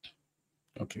one.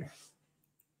 Okay.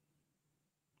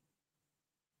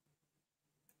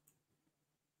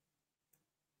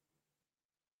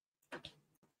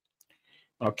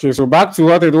 Okay, so back to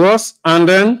what it was. And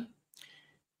then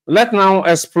let's now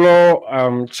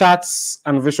explore charts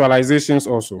and visualizations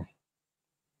also.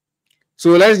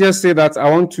 So let's just say that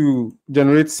I want to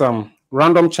generate some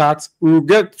random charts. We'll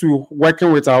get to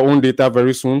working with our own data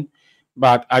very soon,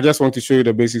 but I just want to show you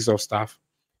the basics of stuff.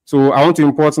 So I want to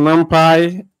import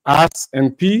NumPy, Art,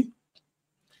 and P.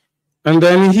 And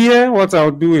then here, what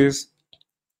I'll do is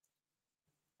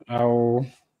I'll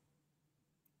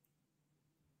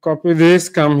copy this,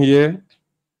 come here,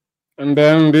 and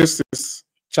then this is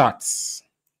charts.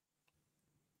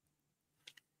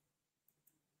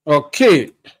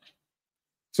 Okay.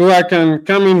 So I can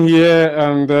come in here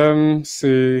and then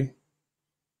say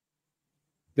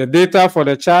the data for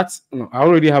the chart. No, I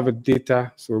already have a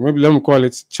data. So maybe let me call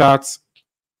it chart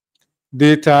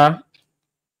data.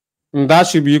 And that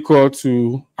should be equal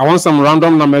to, I want some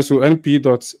random number. So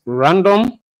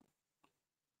np.random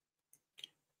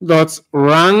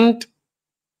 .rand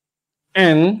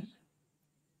n.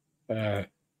 I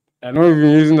know we've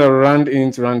been using the rand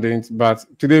int, but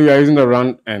today we are using the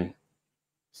rand n.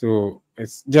 So it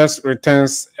just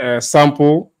returns a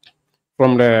sample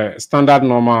from the standard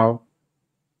normal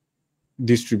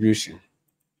distribution.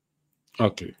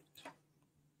 Okay.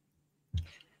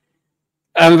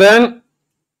 And then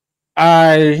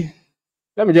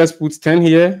let me just put 10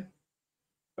 here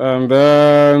and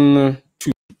then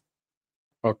 2.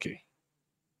 Okay.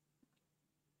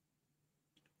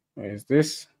 Where is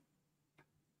this?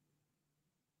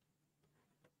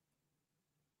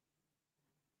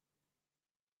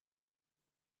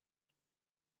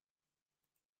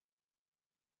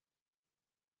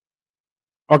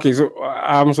 Okay, so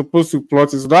I'm supposed to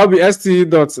plot it. So that'll be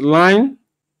st.line. I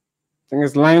think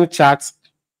it's line chart.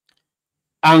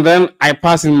 And then I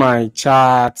pass in my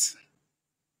chart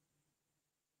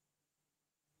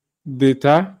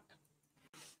data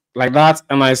like that,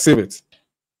 and I save it.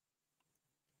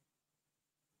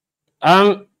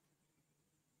 And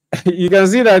you can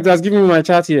see that it has given me my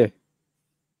chart here.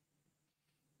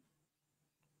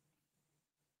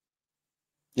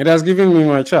 It has given me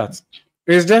my chart.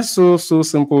 It's just so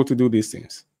simple to do these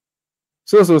things.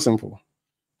 So simple.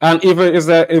 And if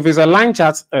it's a line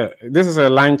chart, this is a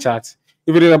line chart.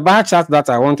 If it is a bar chart that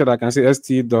I wanted, I can say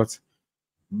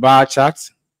st.bar chart.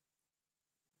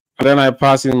 And then I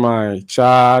pass in my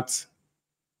chart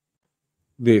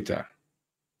data.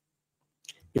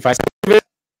 If I save it,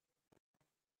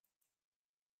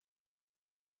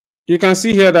 you can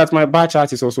see here that my bar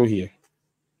chart is also here.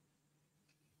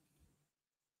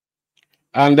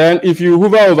 And then if you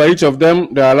hover over each of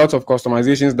them, there are lots of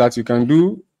customizations that you can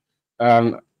do.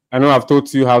 And I know I've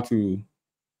taught you how to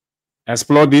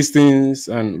explore these things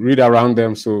and read around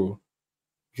them. So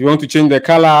if you want to change the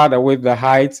color, the width, the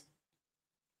height,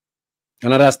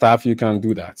 and other stuff, you can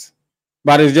do that.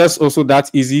 But it's just also that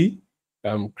easy,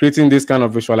 creating this kind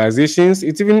of visualizations.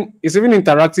 It's even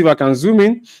interactive. I can zoom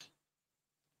in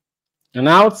and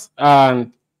out,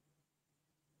 and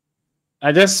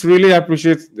I just really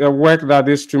appreciate the work that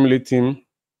this Streamlit team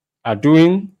are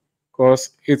doing, because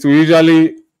it will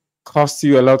usually cost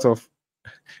you a lot of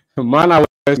man-hours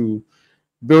to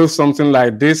build something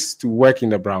like this to work in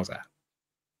the browser.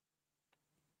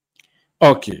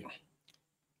 Okay.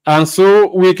 And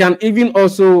so we can even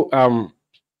also,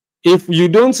 if you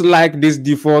don't like this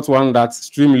default one that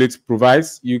Streamlit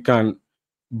provides, you can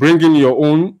bring in your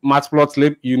own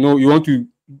matplotlib. You know, you want to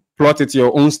plot it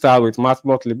your own style with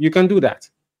matplotlib. You can do that.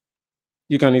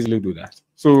 You can easily do that.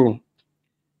 So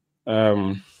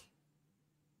let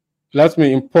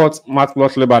me import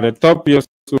matplotlib at the top here.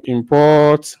 So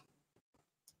import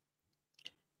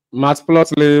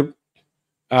matplotlib.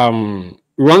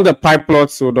 We want the pyplot,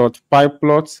 so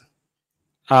 .pyplot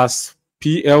as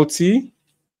plt.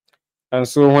 And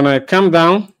so when I come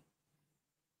down,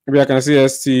 maybe I can see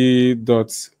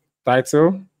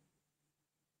st.title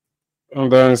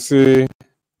and then say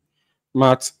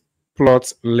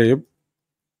matplotlib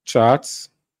charts.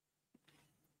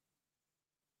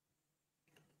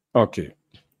 Okay.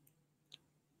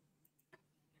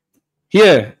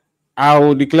 Here, I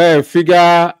will declare a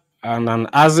figure and an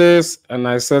axis, and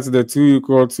I set the two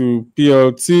equal to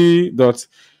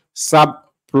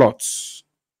plt.subplots.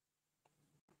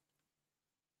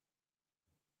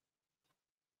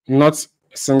 Not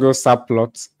single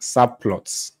subplot,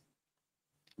 subplots.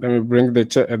 Let me bring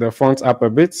the font up a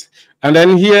bit. And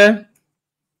then here,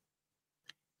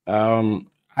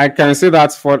 I I can say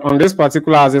that for on this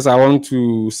particular axis, I want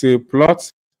to say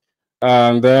plot,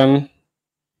 and then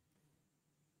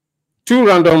 2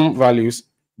 random values.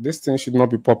 This thing should not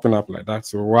be popping up like that.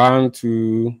 So 1,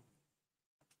 2.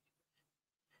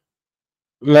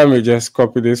 Let me just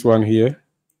copy this one here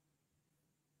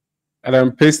and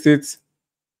then paste it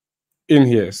in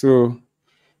here. So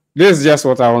this is just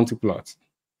what I want to plot.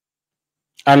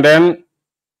 And then,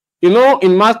 you know,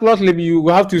 in Matplotlib, you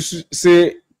have to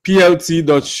say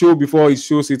plt.show before it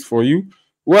shows it for you.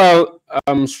 Well,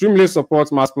 Streamlit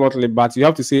supports Matplotlib, but you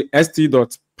have to say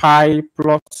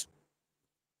st.pyplot.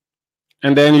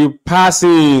 And then you pass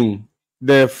in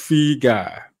the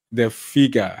figure.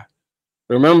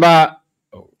 Remember,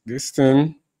 this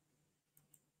thing,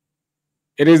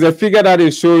 it is the figure that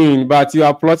is showing, but you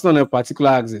are plotting on a particular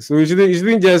axis. So you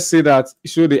shouldn't just say that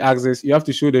show the axis. You have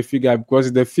to show the figure because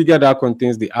it's the figure that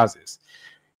contains the axis.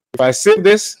 If I save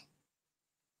this,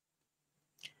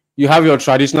 you have your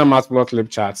traditional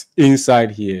Matplotlib chart inside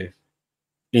here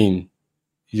in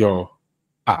your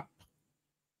app.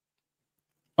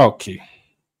 Okay.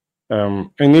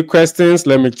 Any questions?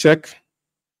 Let me check.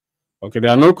 Okay, there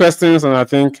are no questions, and I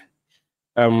think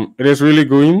it is really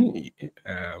going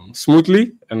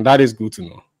smoothly, and that is good to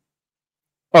know.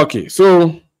 Okay,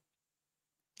 so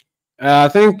I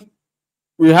think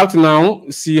we have to now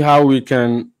see how we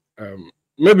can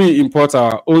maybe import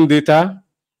our own data.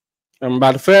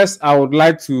 But first, I would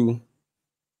like to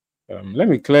let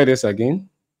me clear this again.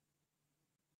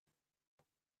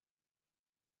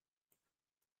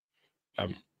 I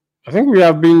think we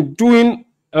have been doing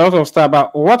a lot of stuff,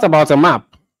 but what about a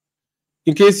map?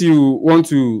 In case you want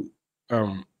to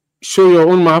show your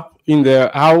own map in there,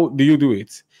 how do you do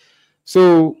it?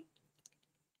 So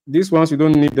these ones, you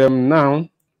don't need them now,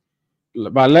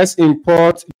 but let's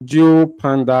import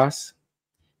GeoPandas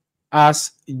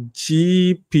as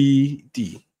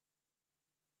GPD.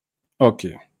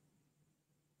 Okay.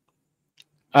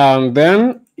 And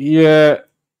then here,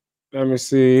 let me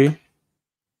see,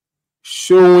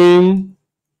 showing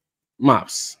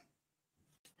maps.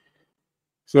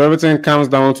 So everything comes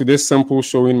down to this simple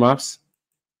showing maps.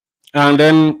 And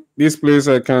then this place,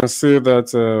 I can say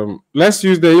that let's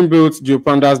use the inbuilt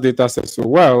GeoPandas dataset. So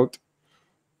world,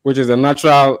 which is a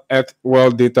natural earth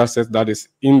world dataset that is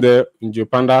in there in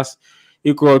GeoPandas,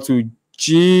 equal to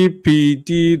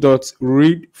gpd.read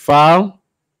file.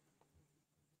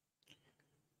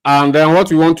 And then what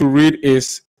we want to read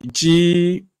is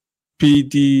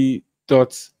gpd.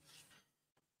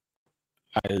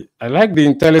 I like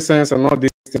the IntelliSense and all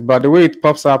this, but the way it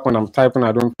pops up when I'm typing,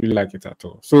 I don't really like it at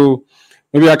all. So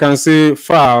maybe I can say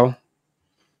file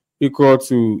equal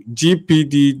to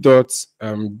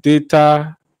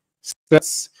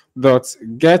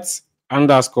gpd.datasets.get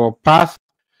underscore path.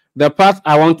 The path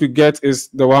I want to get is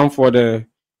the one for the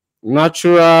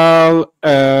natural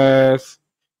earth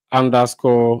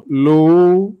underscore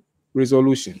low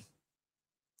resolution.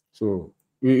 So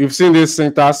we've seen this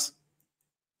syntax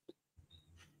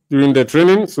during the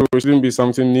training, so it shouldn't be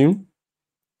something new.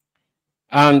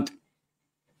 And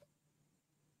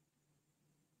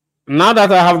now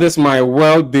that I have this my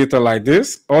world data like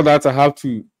this, all that I have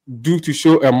to do to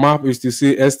show a map is to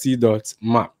say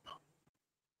st.map.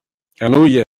 And oh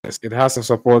yes, it has to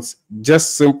support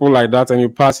just simple like that, and you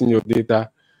pass in your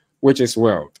data, which is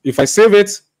world. If I save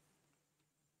it,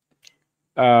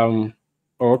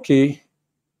 okay,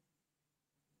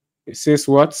 it says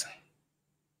what?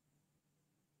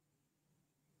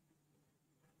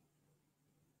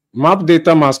 Map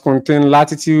data must contain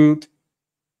latitude,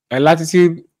 a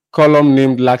latitude column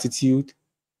named latitude.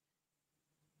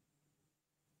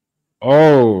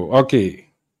 Oh, okay.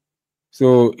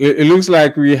 So it looks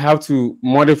like we have to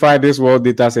modify this world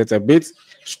data set a bit.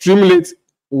 Streamlit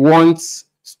wants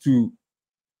to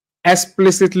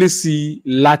explicitly see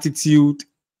latitude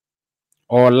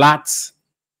or lat,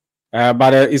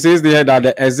 but it says there that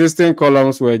the existing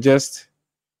columns were just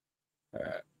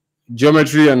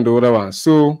geometry and the other ones.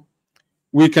 So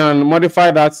we can modify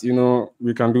that, you know,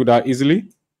 we can do that easily.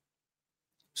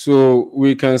 So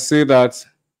we can say that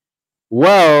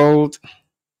world,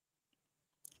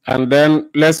 and then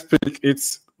let's pick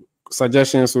its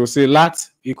suggestion. So say lat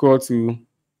equal to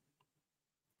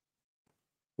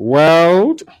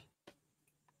world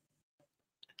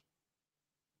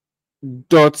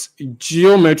dot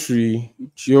geometry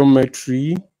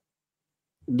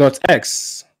dot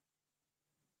x.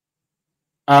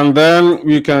 And then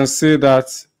we can say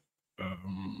that,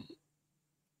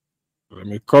 let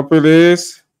me copy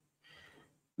this,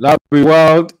 that be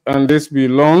world, and this be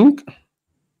long,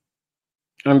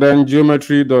 and then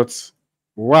geometry dot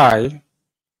y.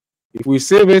 If we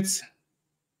save it,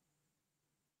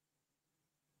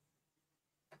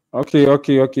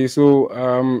 Okay.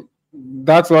 So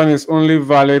that one is only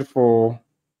valid for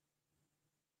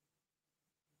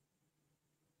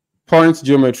point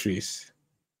geometries.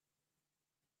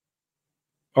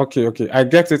 Okay. I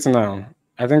get it now.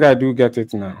 I think I do get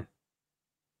it now.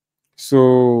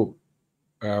 So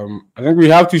I think we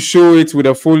have to show it with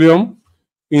a folium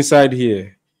inside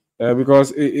here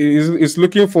because it's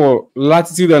looking for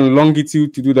latitude and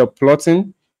longitude to do the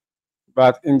plotting.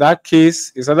 But in that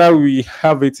case, it's either we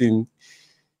have it in.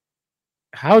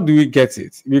 How do we get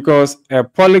it? Because a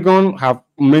polygon have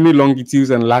many longitudes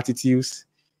and latitudes.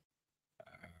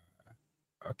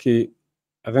 Okay,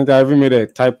 I think I even made a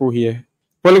typo here.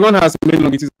 Polygon has many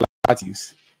longitudes and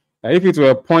latitudes. If it were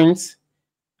a point,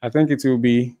 I think it will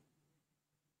be.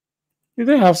 Do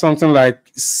they have something like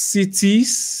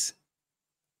cities?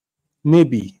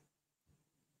 Maybe.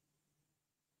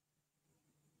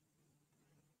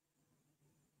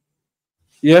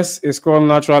 Yes, it's called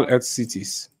natural earth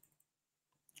cities.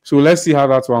 So let's see how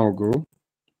that one will go.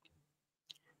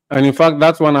 And in fact,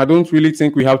 that one, I don't really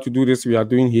think we have to do this we are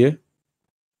doing here.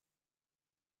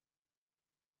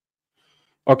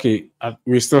 Okay,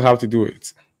 we still have to do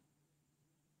it.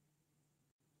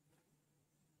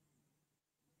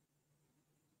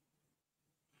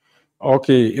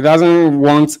 Okay, it doesn't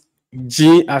want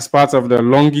G as part of the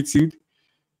longitude.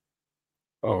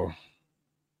 Oh,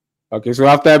 okay. So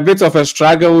after a bit of a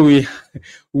struggle,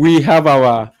 we have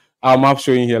our map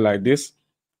showing here like this.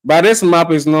 But this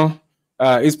map is not.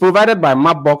 It's provided by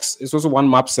Mapbox. It's also one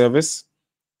map service,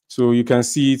 so you can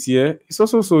see it here. It's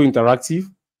also so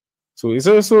interactive. So it's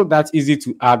also that easy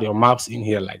to add your maps in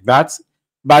here like that.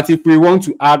 But if we want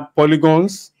to add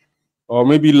polygons or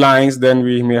maybe lines, then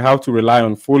we may have to rely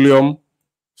on Folium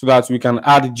so that we can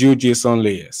add GeoJSON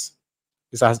layers.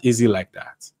 It's as easy like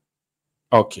that.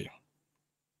 Okay.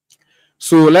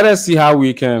 So let us see how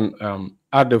we can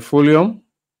add the Folium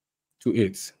to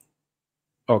it.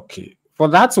 Okay. For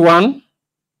that one,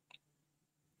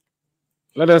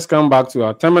 let us come back to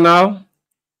our terminal.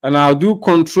 And I'll do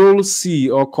Control-C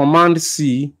or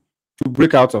Command-C to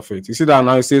break out of it. You see that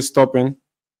now it says stopping,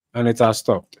 and it has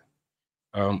stopped.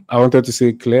 I wanted to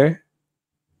say clear.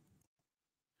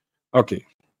 Okay.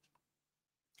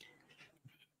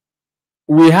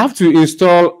 We have to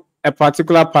install a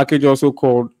particular package also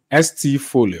called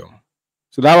st-folium.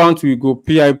 So that one we go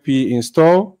pip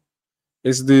install.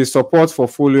 It's the support for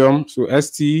Folium. So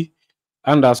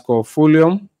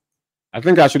st_folium. I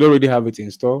think I should already have it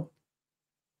installed.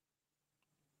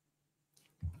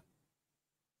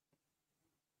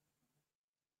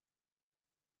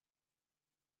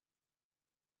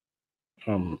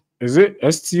 Is it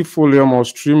st-folium or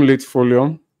Streamlit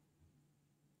folium?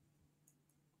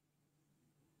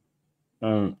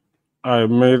 I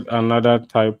made another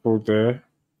typo there.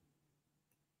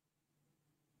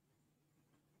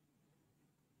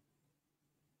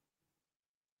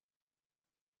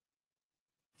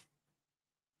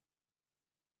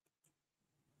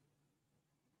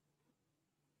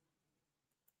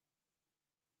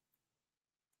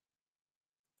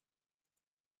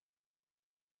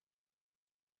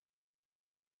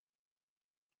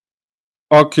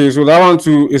 Okay, so that one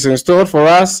too is installed for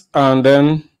us, and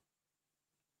then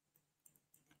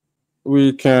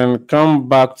we can come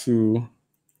back to,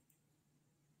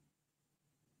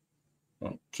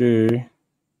 okay,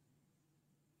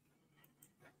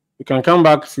 we can come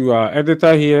back to our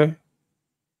editor here,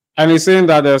 and it's saying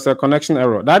that there's a connection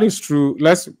error. That is true.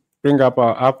 Let's bring up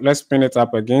our app. Let's spin it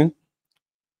up again.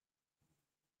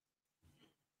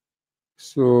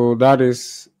 So that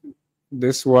is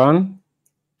this one,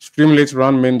 Streamlit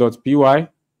run main.py.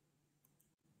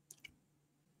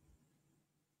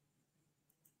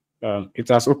 It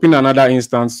has opened another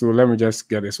instance, so let me just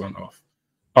get this one off.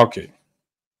 Okay.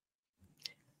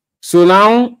 So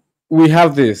now we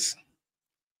have this.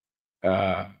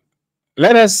 Let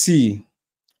us see.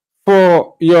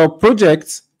 For your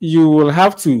project, you will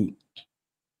have to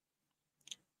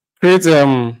create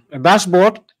a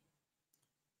dashboard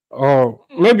or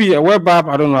maybe a web app.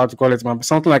 I don't know how to call it, but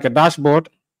something like a dashboard.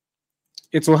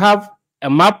 It will have a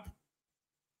map.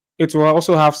 It will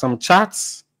also have some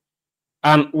charts.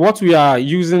 And what we are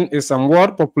using is some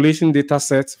world population data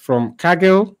set from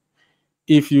Kaggle.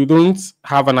 If you don't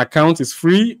have an account, it's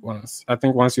free. I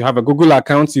think once you have a Google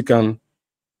account, you can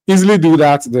easily do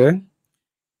that there.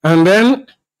 And then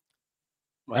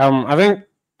I think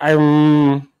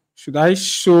should I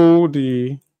show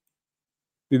the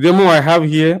demo I have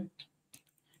here?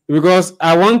 Because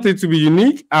I want it to be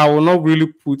unique. I will not really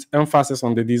put emphasis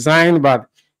on the design, but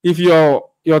if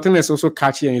your thing is also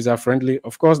catchy and user friendly,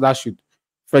 of course that should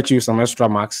fetch you some extra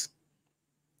marks.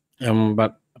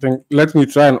 But think let me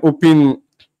try and open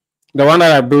the one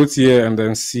that I built here and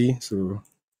then see. So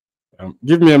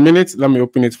give me a minute. Let me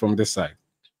open it from this side.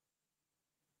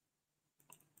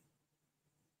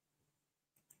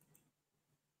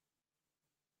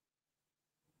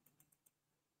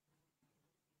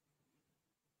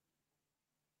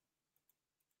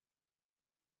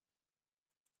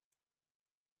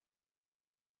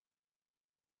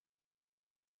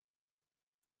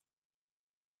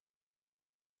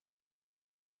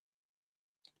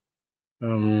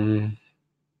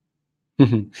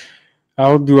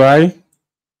 How do I?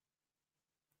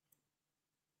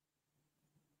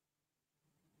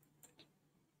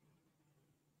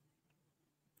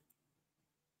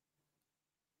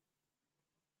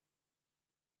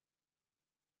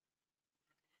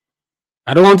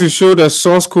 I don't want to show the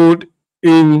source code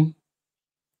in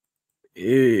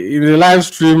the live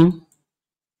stream,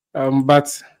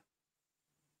 but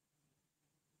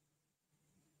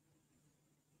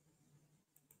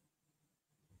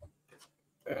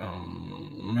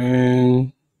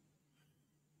main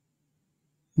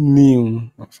new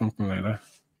or something like that.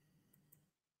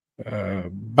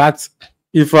 But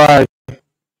if I've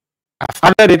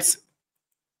added it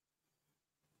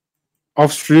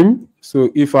off stream, so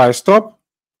if I stop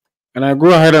and I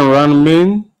go ahead and run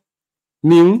main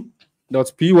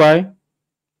new.py,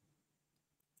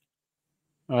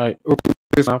 I open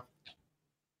this up.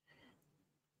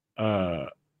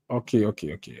 Okay.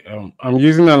 I'm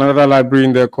using another library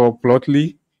in there called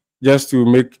Plotly just to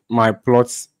make my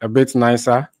plots a bit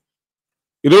nicer.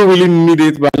 You don't really need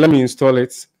it, but let me install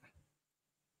it.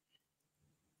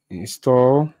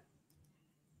 Install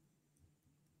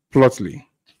Plotly.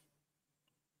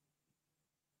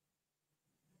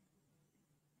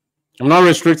 I'm not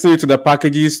restricting you to the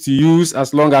packages to use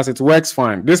as long as it works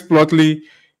fine. This Plotly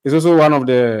is also one of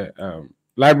the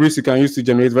libraries you can use to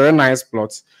generate very nice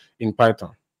plots in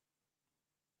Python.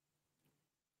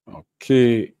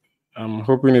 Okay, I'm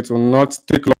hoping it will not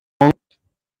take long.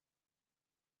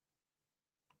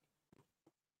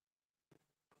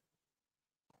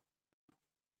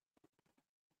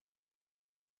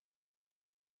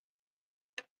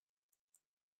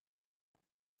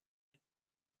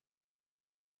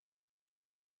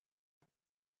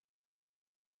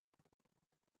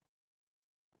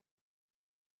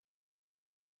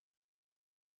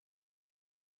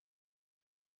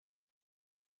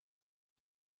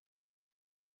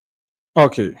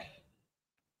 Okay.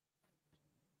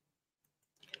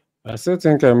 I still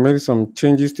think I made some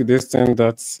changes to this thing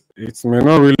that it may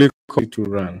not really cause it to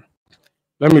run.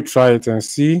 Let me try it and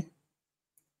see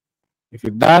if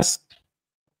it does.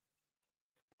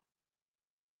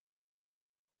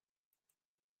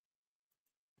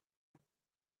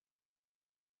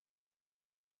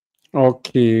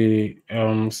 Okay,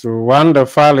 so one, the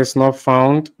file is not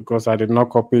found because I did not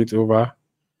copy it over.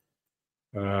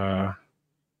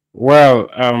 Well,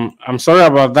 I'm sorry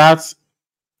about that.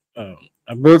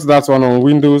 I built that one on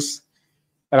Windows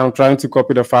and I'm trying to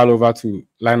copy the file over to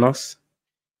Linux.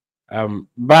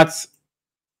 But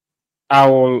I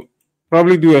will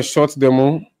probably do a short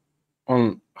demo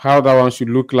on how that one should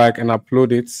look like and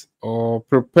upload it, or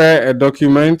prepare a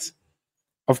document.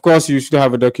 Of course, you should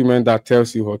have a document that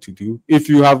tells you what to do. If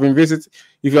you have visited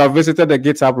the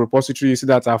GitHub repository, you see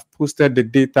that I've posted the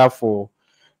data for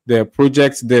the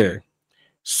project there.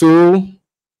 So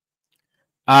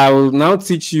I will now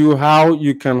teach you how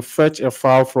you can fetch a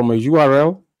file from a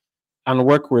URL and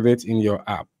work with it in your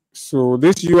app. So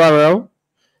this URL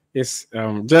is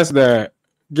just the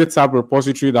GitHub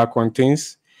repository that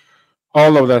contains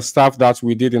all of the stuff that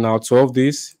we did in our 12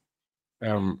 days.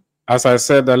 As I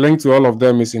said, the link to all of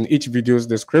them is in each video's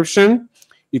description.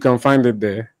 You can find it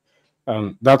there.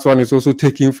 That one is also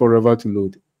taking forever to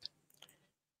load.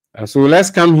 And so let's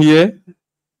come here,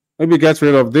 maybe get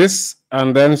rid of this,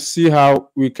 and then see how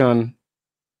we can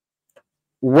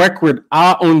work with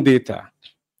our own data.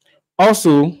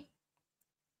 Also,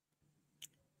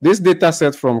 this data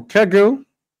set from Kaggle,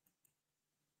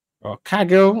 or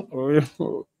Kaggle,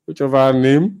 or whichever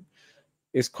name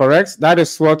is correct, that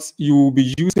is what you will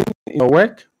be using in your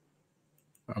work.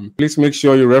 Please make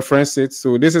sure you reference it.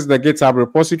 So this is the GitHub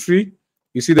repository.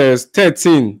 You see there is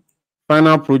 13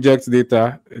 final project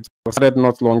data. It was added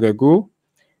not long ago.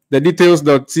 The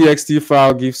details.txt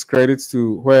file gives credit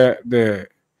to where the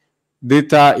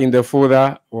data in the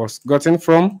folder was gotten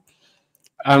from.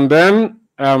 And then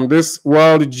this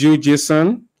world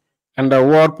GeoJSON and the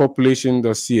world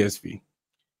population.csv.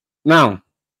 Now,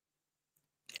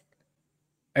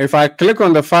 if I click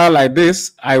on the file like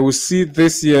this, I will see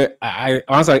this here.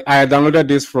 Once I downloaded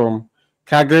this from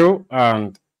Kaggle,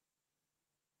 and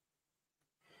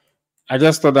I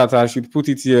just thought that I should put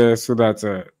it here so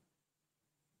that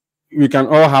we can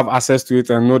all have access to it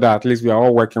and know that at least we are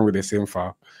all working with the same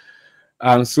file.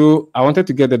 And so I wanted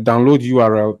to get the download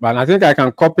URL, but I think I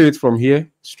can copy it from here,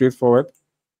 straightforward.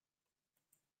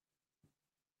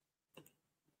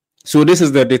 So this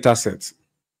is the data set.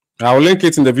 I'll link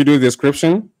it in the video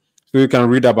description so you can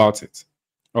read about it.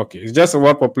 Okay, it's just a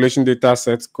world population data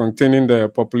set containing the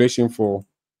population for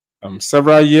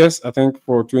several years. I think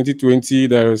for 2020,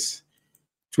 there's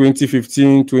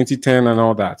 2015, 2010, and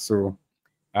all that. So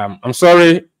I'm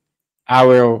sorry, I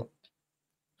will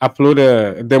upload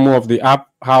a demo of the app,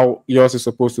 how yours is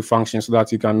supposed to function so that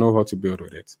you can know how to build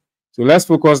with it. So let's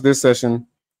focus this session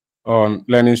on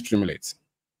learning Streamlit.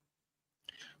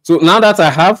 So now that I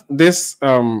have this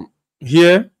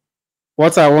here,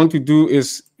 what I want to do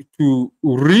is to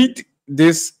read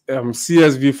this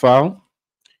CSV file.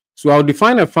 So I'll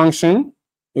define a function,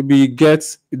 maybe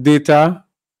get data,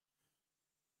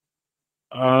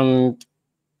 and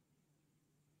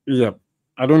yeah,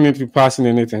 I don't need to pass in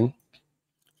anything.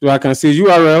 So I can say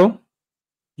URL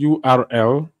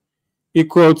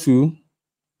equal to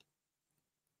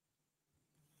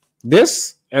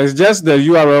this is just the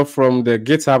URL from the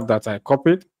GitHub that I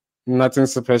copied. Nothing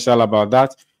special about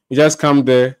that. You just come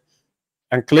there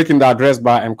and click in the address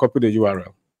bar and copy the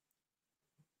URL.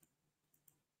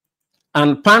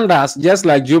 And pandas, just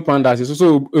like GeoPandas, is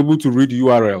also able to read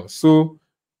URL. So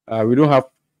we don't have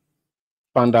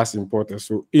pandas imported.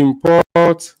 So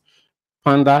import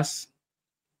pandas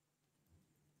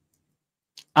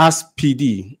as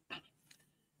PD.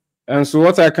 And so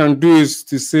what I can do is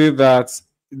to say that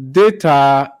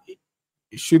data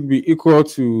should be equal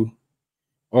to,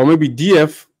 or maybe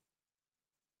df.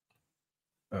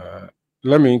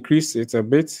 Let me increase it a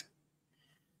bit.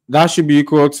 That should be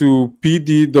equal to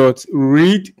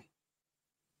pd.read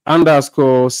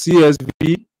underscore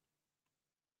CSV.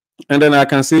 And then I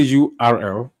can say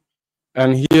URL.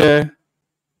 And here,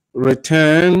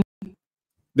 return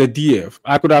the df.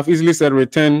 I could have easily said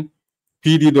return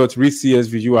pd.read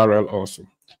CSV URL also.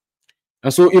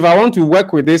 And so if I want to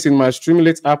work with this in my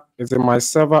Streamlit app, is it my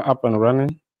server up and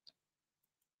running?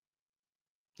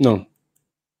 No.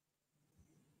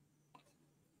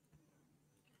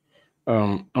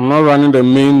 I'm not running the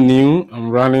main new. I'm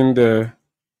running the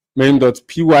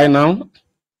main.py now.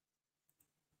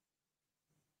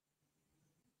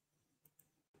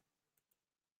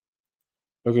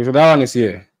 Okay, so that one is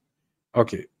here.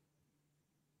 Okay.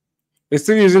 It's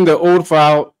still using the old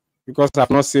file because I've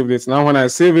not saved it. Now when I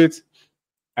save it,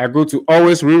 I go to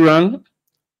always rerun.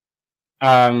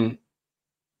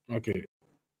 Okay.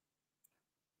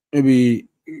 Maybe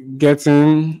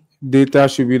getting data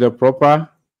should be the proper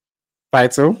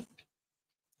title.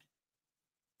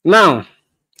 Now,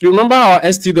 remember our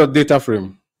st.data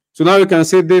frame. So now we can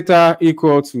say data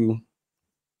equal to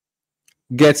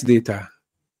get data.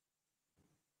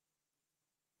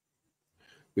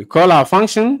 We call our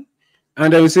function,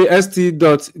 and then we say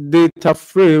st.data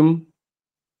frame.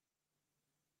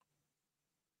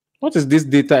 What is this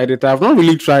data editor? I've not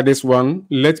really tried this one.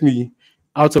 Let me,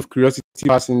 out of curiosity,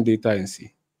 pass in data and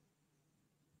see.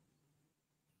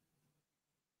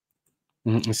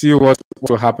 See what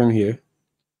will happen here.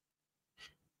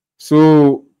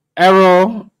 So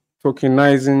error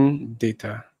tokenizing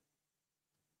data.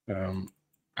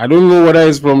 I don't know whether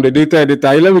it's from the data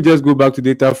editor. Let me just go back to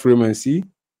data frame and see.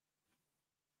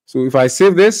 So if I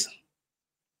save this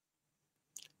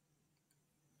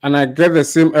and I get the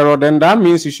same error, then that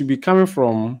means it should be coming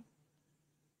from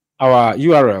our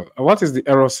URL. What is the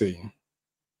error saying?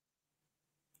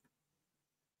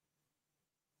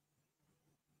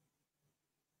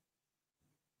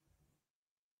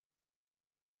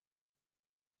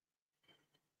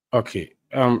 Okay.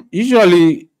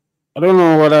 Usually, I don't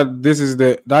know whether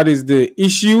that is the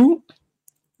issue,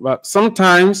 but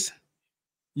sometimes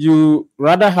you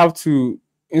rather have to,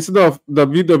 instead of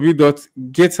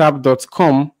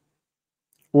www.github.com,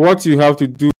 what you have to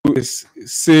do is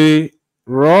say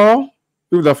raw,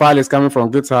 if the file is coming from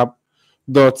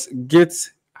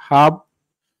github.github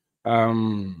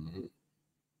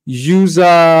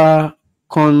user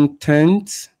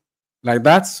content, like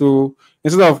that. So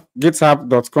instead of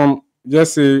github.com,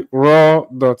 just say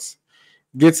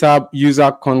raw.github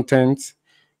user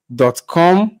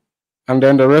content.com, and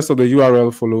then the rest of the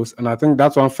URL follows. And I think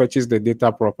that one fetches the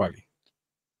data properly.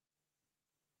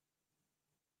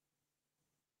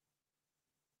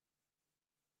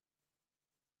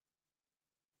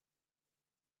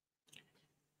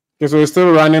 Okay, so it's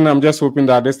still running. I'm just hoping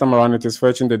that this time around it is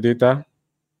fetching the data.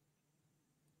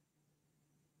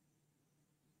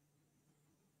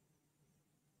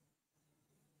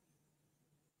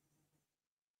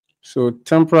 So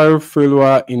temporary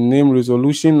failure in name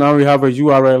resolution. Now we have a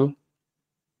URL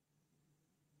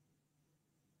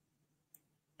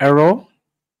error.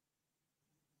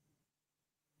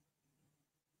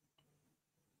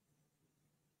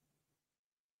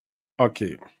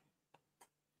 Okay.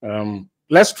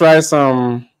 Let's try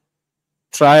some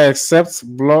try except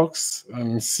blocks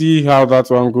and see how that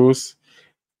one goes.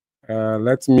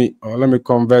 Let me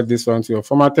convert this one to a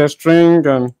formatted string,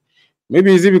 and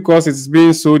maybe is it because it's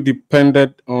being so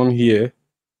dependent on here.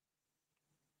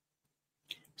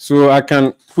 So I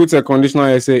can put a conditional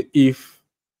and say if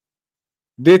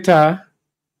data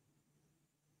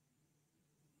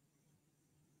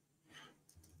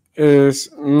is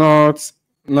not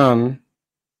none,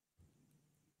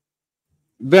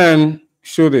 then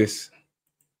show this.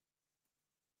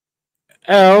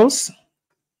 Else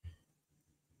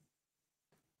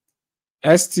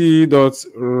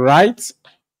st.write,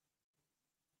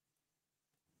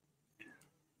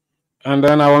 and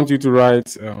then I want you to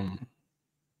write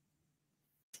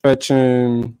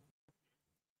fetching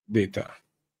data.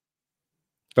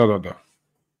 Okay.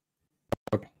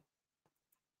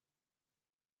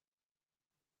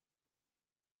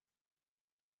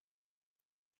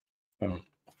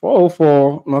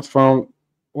 404 not found.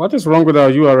 What is wrong with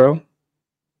our URL?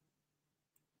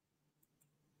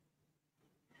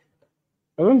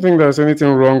 I don't think there's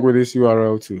anything wrong with this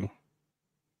URL too.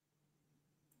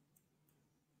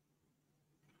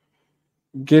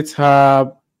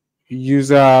 GitHub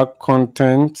user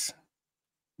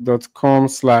content.com/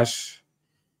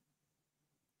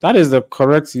 that is the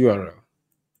correct URL.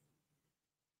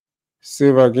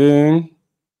 Save again.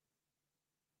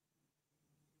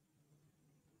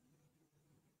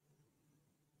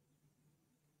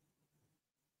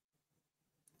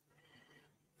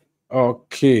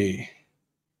 Okay.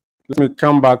 Let me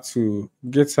come back to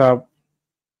GitHub.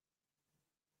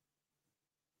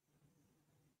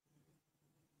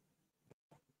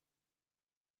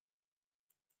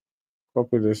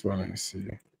 Copy this one and see.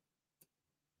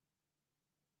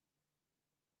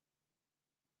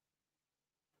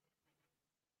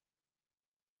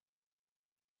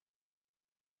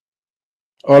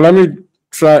 Or let me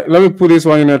put this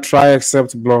one in a try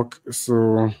except block.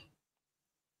 So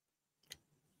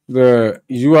the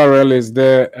URL is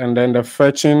there, and then the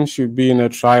fetching should be in a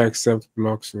try except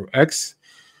block. So X,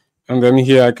 and then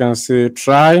here I can say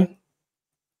try,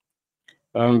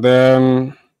 and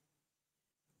then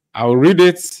I'll read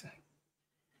it,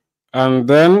 and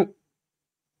then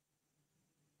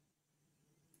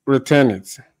return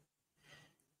it.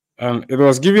 And it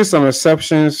was giving some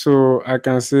exceptions, so I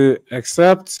can say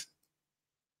except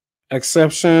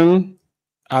exception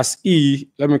as E.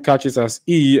 Let me catch it as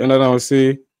E, and then I'll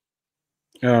say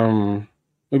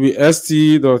maybe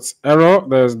st.error.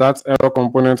 There's that error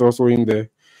component also in there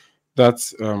that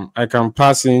I can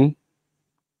pass in,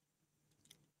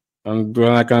 and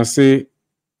then I can say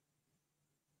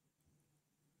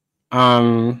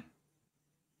an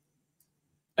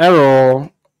error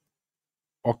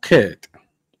occurred,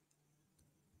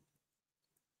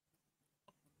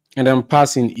 and then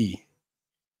pass in E.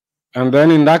 And then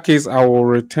in that case, I will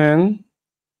return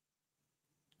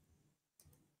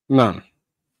none.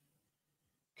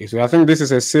 Okay, so I think this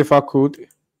is a safer code.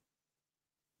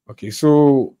 Okay,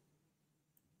 so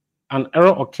an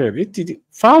error occurred.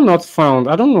 File not found.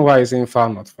 I don't know why it's saying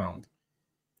file not found,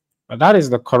 but that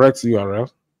is the correct URL.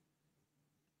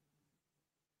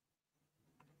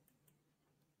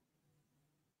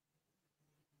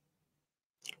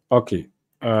 Okay,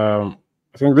 I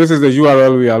think this is the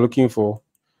URL we are looking for.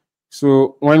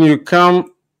 So when you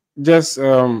come, just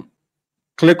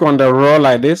click on the raw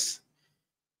like this,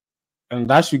 and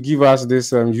that should give us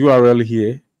this URL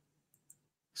here.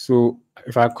 So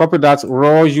if I copy that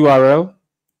raw URL,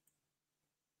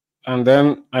 and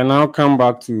then I now come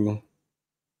back to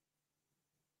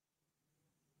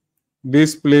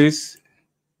this place,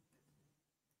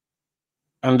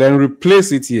 and then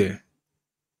replace it here.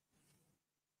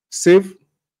 Save.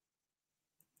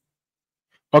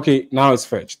 Okay, now it's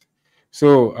fetched.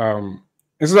 So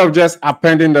instead of just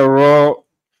appending the raw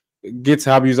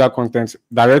GitHub user content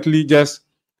directly, just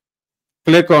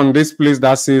click on this place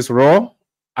that says raw,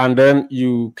 and then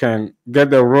you can get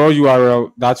the raw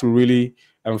URL that will really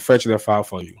fetch the file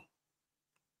for you.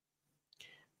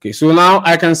 Okay, so now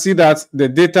I can see that the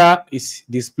data is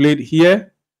displayed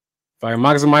here. If I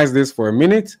maximize this for a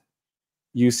minute,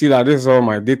 you see that this is all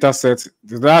my data set.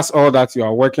 That's all that you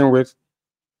are working with.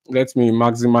 Let me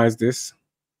maximize this.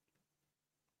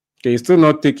 Okay, it's still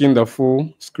not taking the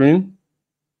full screen.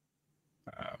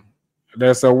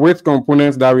 There's a width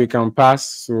component that we can pass,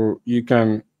 so you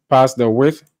can pass the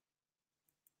width.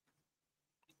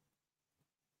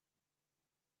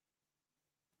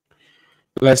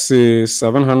 let's say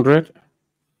 700.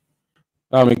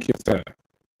 I'll make it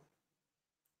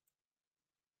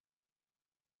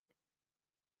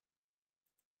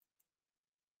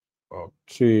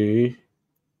okay.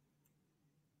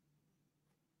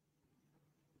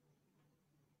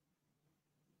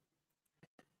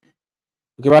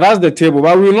 Okay, but that's the table.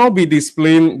 But we will not be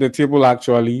displaying the table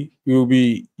actually. We will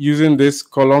be using this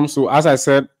column. So as I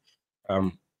said, I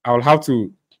will have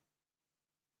to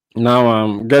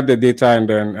now get the data and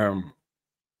then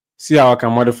see how I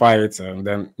can modify it and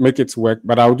then make it work.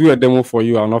 But I'll do a demo for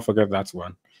you. I'll not forget that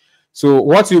one. So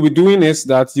what you'll be doing is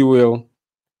that you will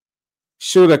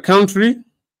show the country.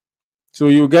 So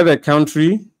you get a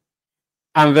country,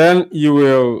 and then you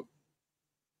will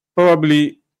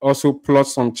probably also plot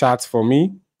some charts for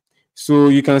me. So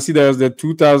you can see there's the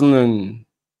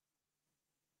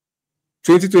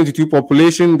 2022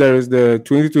 population, there is the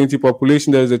 2020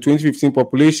 population, there is the 2015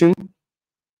 population,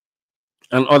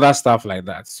 and other stuff like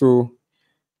that. So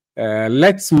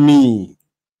let me,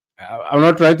 I'm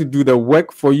not trying to do the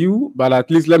work for you, but at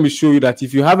least let me show you that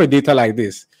if you have a data like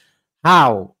this,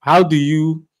 how do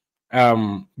you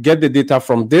get the data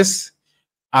from this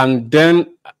and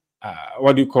then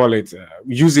what do you call it,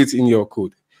 use it in your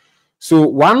code. So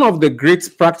one of the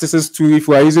great practices too, if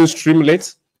we are using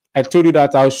Streamlit, I told you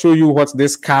that I'll show you what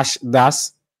this cache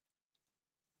does.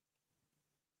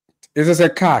 This is a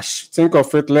cache. Think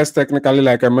of it less technically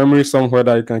like a memory somewhere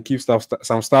that you can keep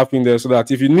some stuff in there so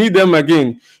that if you need them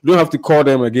again, you don't have to call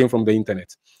them again from the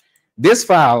internet. This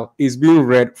file is being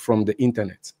read from the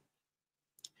internet.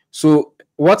 So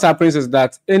what happens is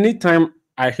that anytime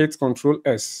I hit Control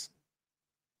S,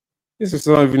 this is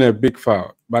not even a big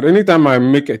file, but anytime I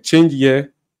make a change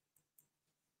here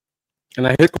and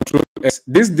I hit Control S,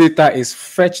 this data is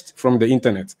fetched from the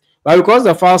internet. But because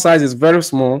the file size is very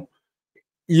small,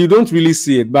 you don't really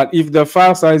see it. But if the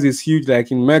file size is huge,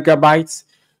 like in megabytes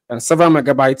and several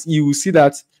megabytes, you will see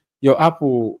that your app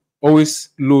will always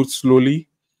load slowly.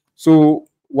 So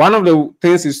one of the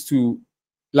things is to,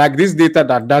 like this data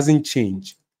that doesn't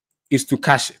change, is to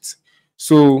cache it.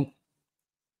 So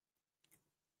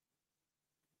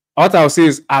what I'll say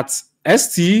is at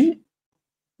st.cache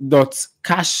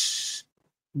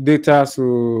data,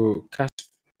 so cache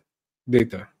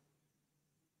data.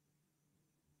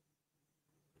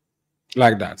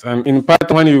 Like that. And in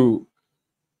Python, when you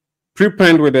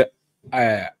prepend with the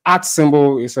 @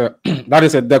 symbol, is a that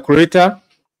is a decorator.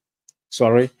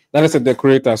 Sorry, that is a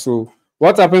decorator. So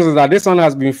what happens is that this one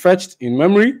has been fetched in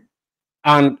memory,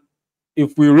 and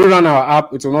if we rerun our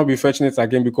app, it will not be fetching it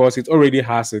again because it already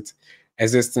has it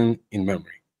existing in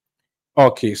memory.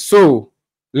 Okay, so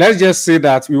let's just say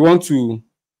that we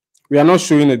are not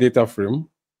showing a data frame,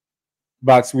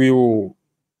 but we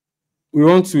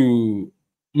want to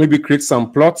maybe create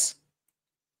some plots.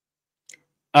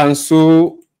 And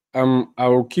so I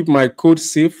will keep my code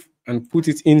safe and put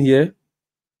it in here.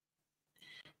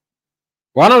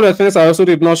 One of the things I also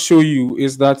did not show you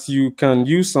is that you can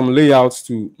use some layouts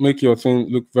to make your thing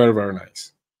look very, very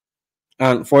nice.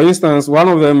 And for instance, one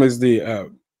of them is the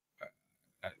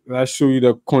I show you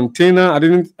the container. I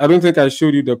don't think I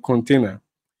showed you the container,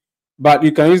 but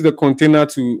you can use the container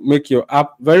to make your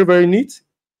app very, very neat.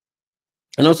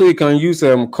 And also you can use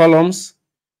columns.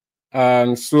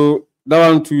 And so that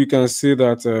one too, you can see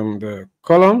that the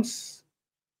columns,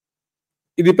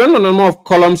 it depends on the number of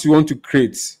columns you want to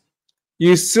create.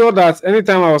 You saw that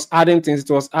anytime I was adding things, it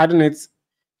was adding it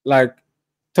like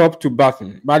top to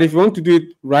bottom. But if you want to do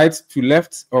it right to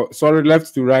left, or sorry,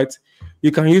 left to right,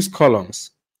 you can use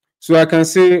columns. So I can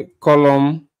say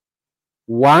column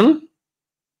 1,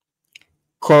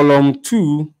 column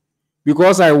 2,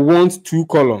 because I want 2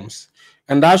 columns.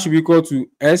 And that should be equal to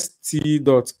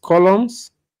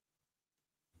st.columns.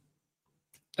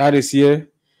 That is here.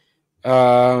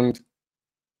 And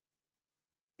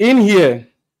in here,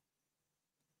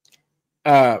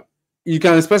 you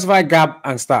can specify gap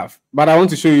and stuff. But I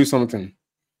want to show you something.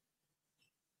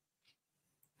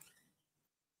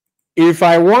 If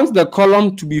I want the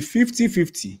column to be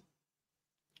 50-50,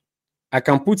 I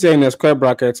can put here in a square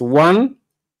bracket 1,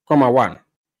 1.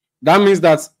 That means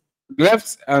that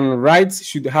left and right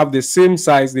should have the same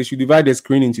size. They should divide the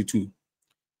screen into 2.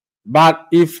 But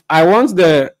if I want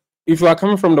if you are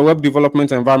coming from the web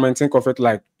development environment, think of it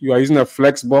like you are using a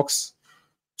flex box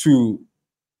to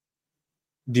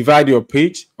divide your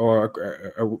page or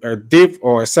a div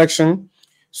or a section.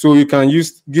 So you can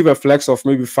give a flex of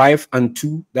maybe 5 and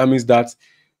 2. That means that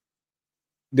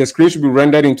the screen should be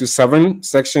rendered into 7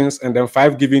 sections, and then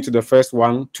 5 given to the first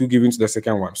one, 2 given to the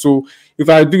second one. So if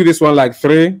I do this one like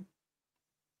 3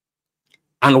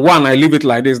 and 1, I leave it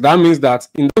like this. That means that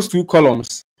in those 2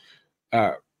 columns,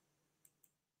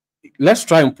 let's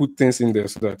try and put things in there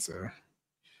so that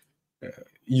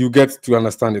you get to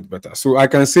understand it better. So I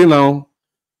can say now,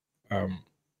 let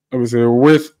me say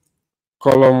with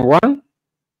column 1,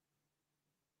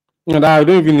 and I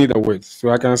don't even need a width. So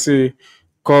I can say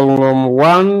column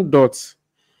 1 dot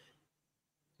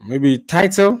maybe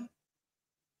title.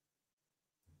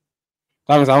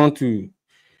 That means I want to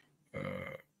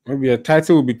maybe a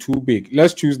title will be too big.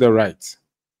 Let's choose the right.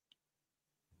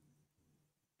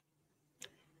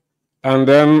 And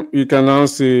then you can now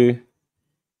say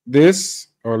this,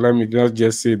 or let me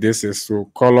just say this is so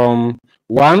column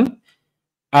 1.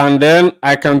 And then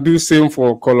I can do same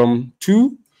for column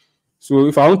 2. So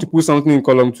if I want to put something in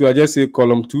column 2, I just say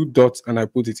column 2 dot and I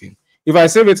put it in. If I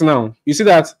save it now, you see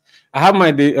that I have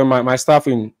my stuff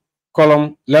in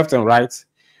column left and right.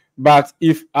 But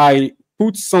if I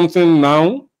put something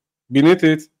now beneath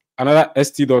it, another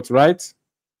st dot right.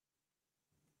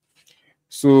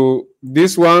 So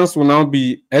these ones will now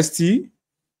be st.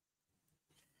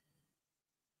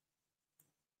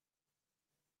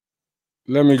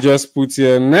 Let me just put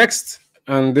here next,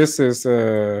 and this is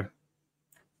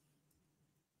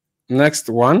next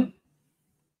one.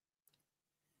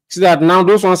 See that now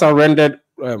those ones are rendered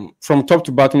from top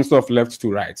to bottom instead of left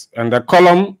to right, and the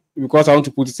column, because I want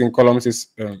to put it in columns, is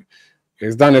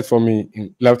done it for me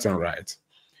in left and right.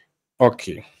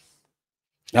 Okay,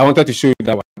 I wanted to show you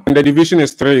that one. And the division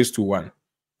is 3:1,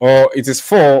 or it is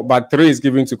 4, but 3 is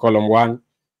given to column 1,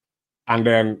 and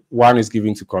then 1 is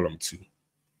given to column 2.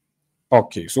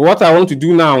 Okay, so what I want to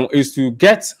do now is to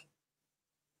get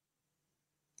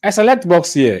a select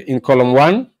box here in column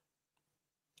 1.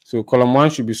 So column 1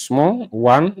 should be small,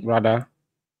 1 rather.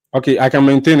 Okay, I can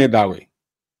maintain it that way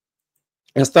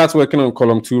and start working on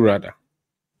column 2 rather.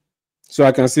 So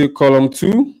I can say column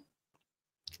 2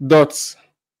 dot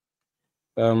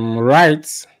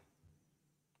right,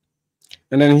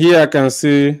 and then here I can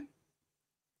say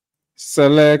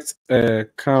select a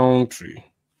country.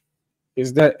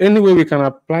 Is there any way we can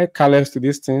apply colors to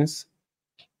these things?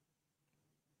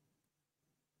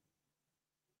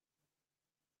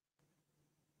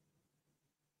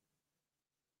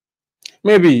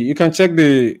 Maybe you can check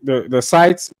the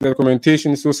sites, the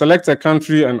documentation. So select a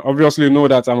country and obviously know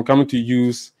that I'm coming to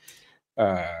use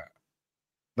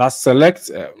that select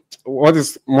what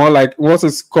is more like what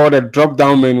is called a drop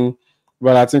down menu,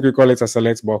 but I think we call it a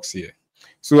select box here.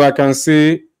 So I can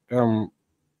say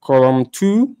column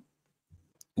 2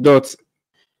 dot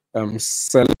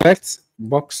select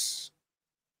box.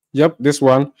 Yep, this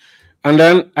one. And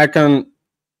then I can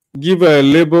give a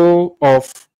label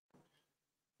of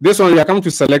this one. You are coming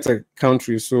to select a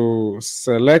country. So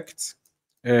select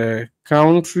a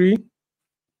country.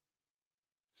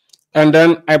 And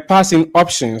then I pass in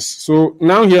options. So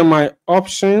now here my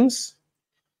options.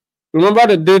 Remember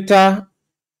the data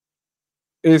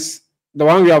is the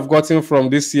one we have gotten from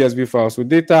this CSV file. So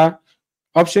data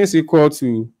options equal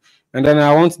to, and then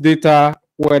I want data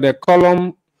where the column,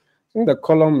 I think the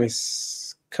column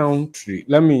is country.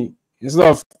 Let me, instead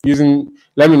of using,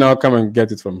 let me now come and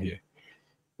get it from here.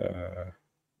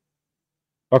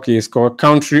 Okay, it's called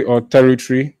country or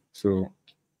territory. So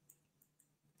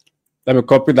let me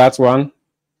copy that one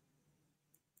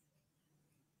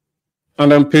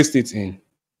and then paste it in.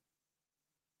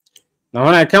 Now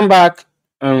when I come back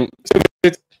and save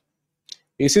it,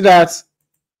 you see that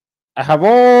I have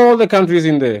all the countries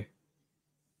in there.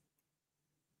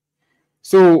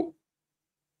 So,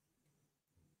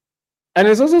 and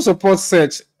it also supports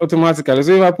search automatically.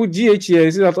 So if I put GH here,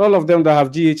 you see that all of them that have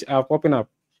GH are popping up.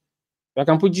 I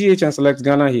can put GH and select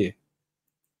Ghana here.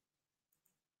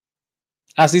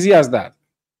 As easy as that.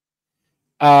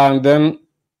 And then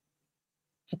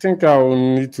I think I will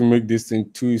need to make this thing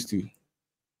 2:2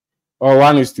 or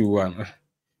 1:1,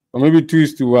 or maybe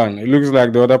 2:1. It looks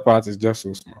like the other part is just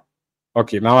so small.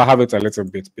 Okay, now I have it a little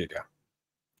bit bigger.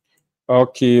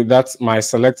 Okay, that's my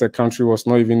selected country was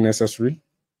not even necessary.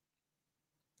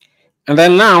 And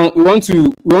then now we want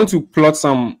to plot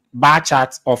some bar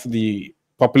charts of the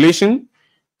population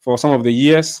for some of the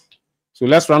years. So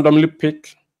let's randomly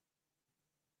pick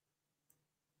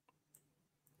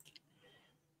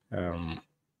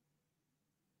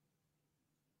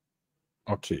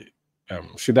okay,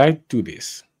 should I do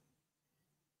this?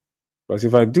 Because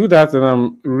if I do that, then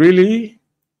I'm really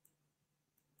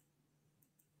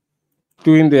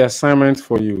doing the assignment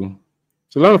for you.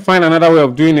 So let me find another way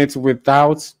of doing it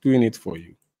without doing it for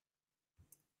you.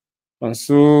 And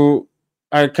so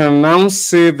I can now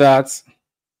say that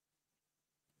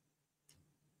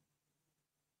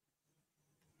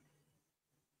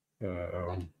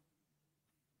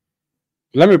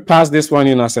let me pass this one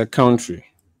in as a country.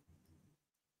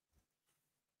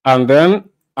 And then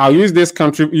I'll use this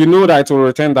country. You know that it will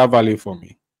return that value for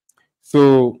me.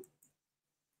 So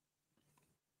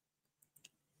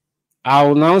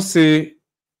I'll now say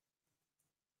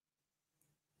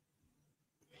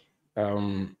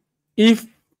if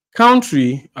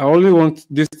country, I only want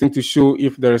this thing to show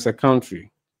if there is a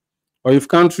country, or if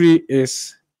country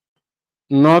is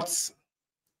not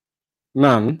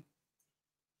none,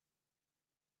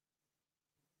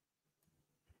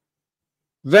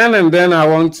 then and then I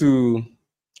want to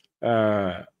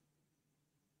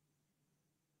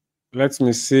let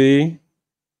me see.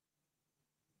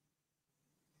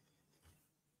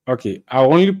 Okay,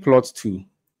 I'll only plot 2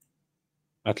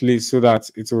 at least, so that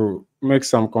it will make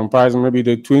some comparison, maybe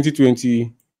the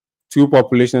 2022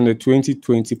 population and the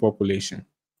 2020 population.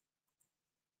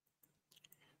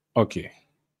 Okay.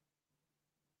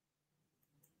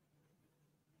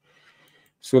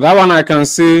 So that one I can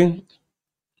say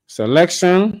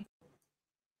selection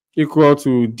equal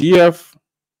to df,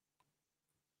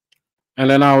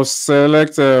 and then I'll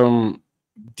select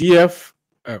df.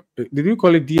 Did you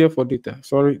call it df or data?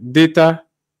 Sorry, data.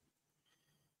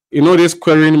 You know this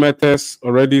querying methods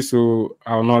already, so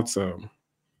I'll not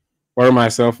worry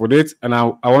myself with it. And I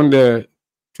want the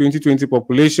 2020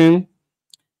 population,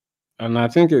 and I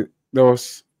think there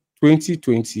was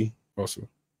 2020 also.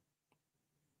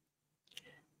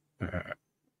 I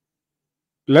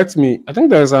think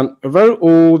there's a very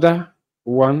older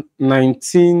one,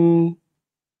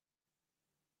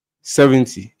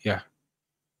 1970. Yeah.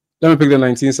 Let me pick the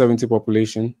 1970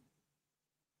 population.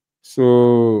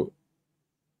 So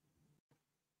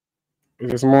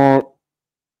it is more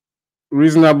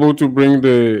reasonable to bring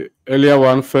the earlier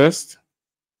one first.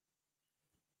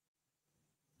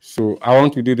 So I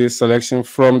want to do this selection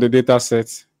from the data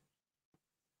set.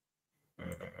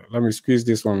 Let me squeeze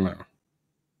this one now.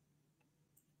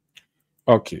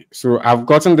 Okay, so I've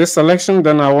gotten this selection.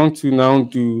 Then I want to now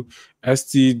do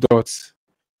st.bar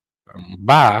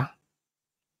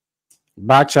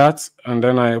chart, and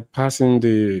then I pass in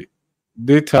the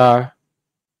data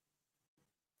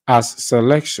as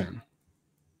selection.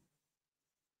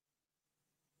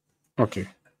 Okay.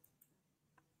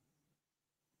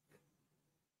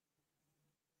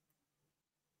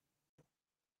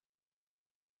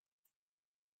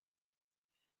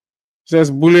 It says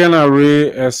Boolean array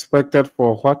expected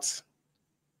for what?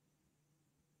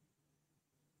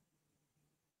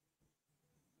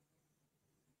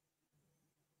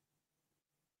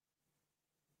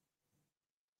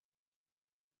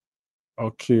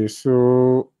 Okay,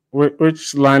 so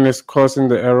which line is causing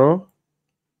the error?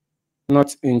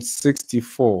 Not in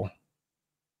 64.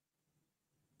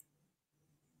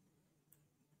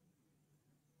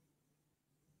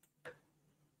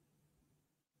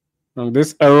 And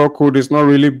this error code is not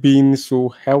really being so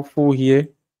helpful here.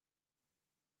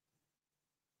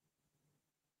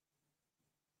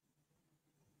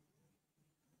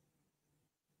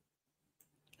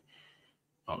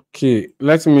 Okay,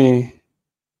 let me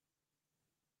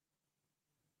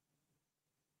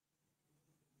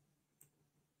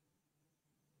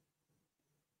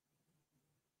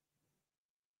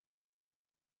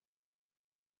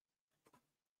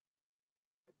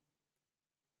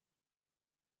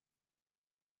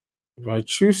if I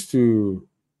choose to,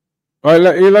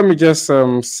 let me just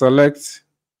select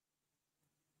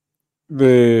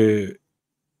the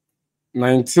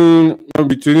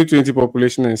 2020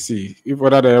 population and see if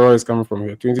whether the error is coming from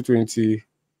here. 2020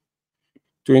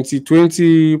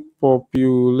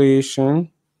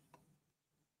 population.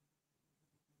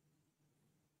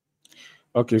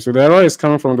 Okay, so the error is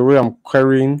coming from the way I'm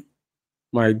querying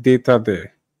my data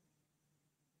there.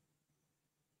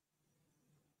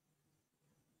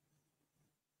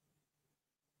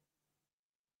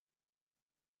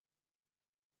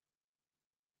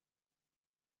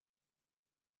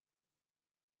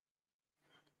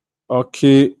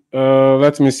 Okay,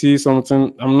 let me see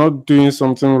something. I'm not doing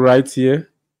something right here.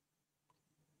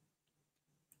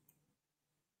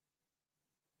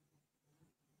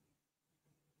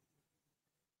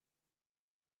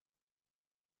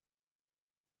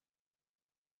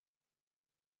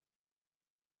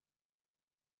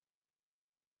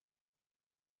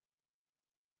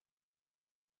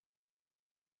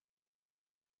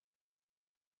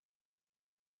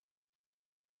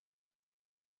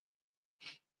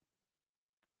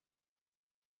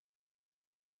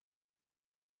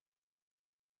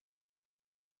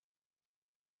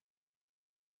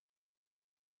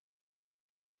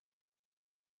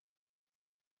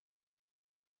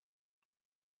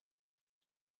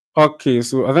 Okay,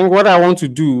 so I think what I want to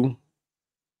do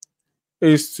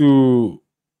is to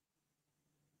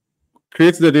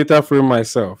create the data frame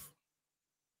myself.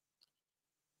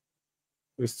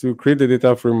 is to create the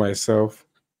data frame myself.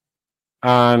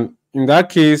 And in that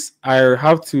case, I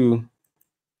have to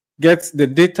get the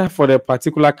data for the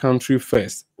particular country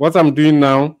first. What I'm doing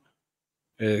now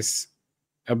is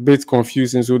a bit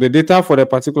confusing. So the data for the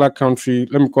particular country,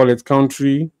 let me call it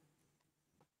country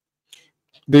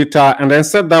data, and then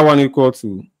set that one equal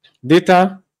to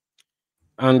data.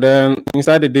 And then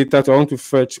inside the data, so I want to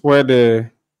fetch where the,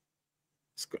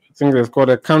 I think it's called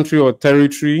a country or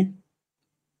territory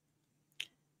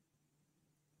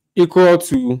equal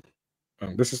to,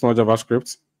 this is not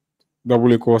JavaScript,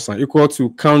 double equal sign, equal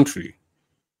to country.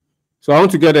 So I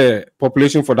want to get a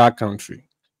population for that country.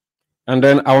 And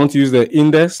then I want to use the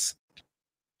index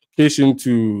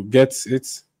to get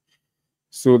it.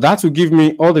 So that will give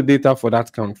me all the data for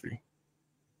that country.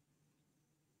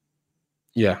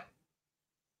 Yeah.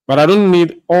 But I don't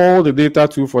need all the data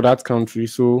too for that country.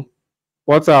 So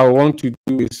what I want to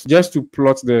do is just to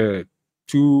plot the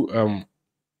 2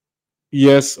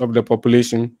 years of the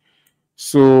population.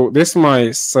 So this is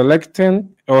my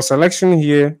selection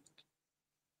here.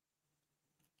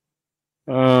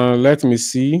 Let me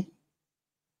see.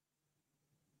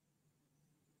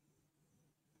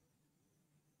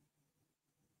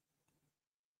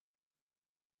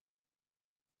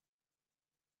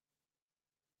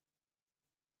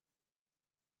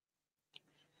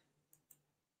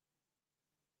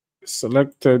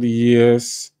 Selected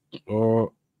years,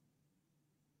 or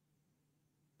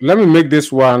let me make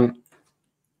this one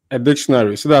a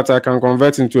dictionary so that I can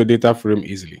convert into a data frame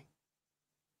easily.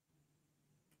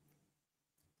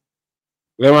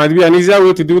 There might be an easier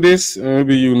way to do this,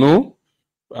 maybe you know,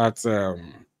 but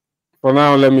for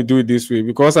now, let me do it this way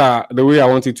because the way I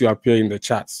want it to appear in the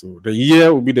chart. So the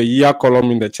year will be the year column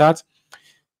in the chart.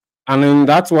 And in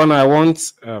that one, I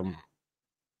want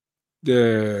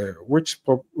which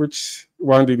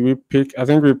one did we pick? I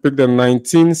think we picked the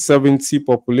 1970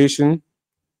 population.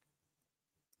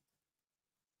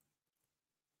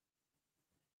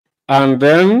 And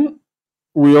then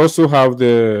we also have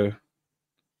the,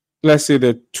 let's say,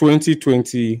 the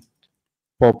 2020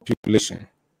 population.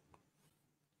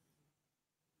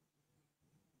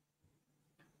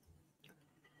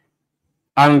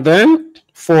 And then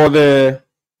for the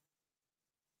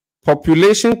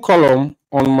population column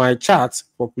on my chart,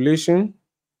 population,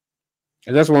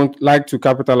 I just like to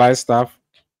capitalize stuff.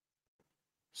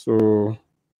 So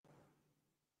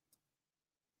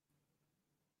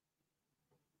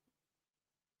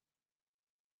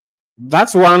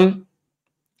that's one.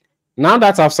 Now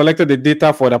that I've selected the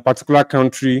data for the particular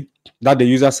country that the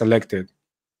user selected,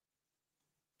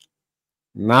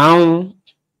 now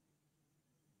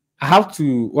I have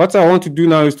to, what I want to do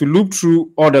now is to loop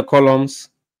through all the columns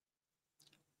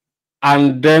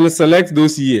and then select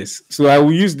those years. So I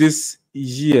will use this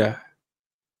year.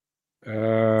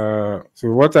 So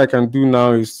what I can do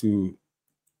now is to,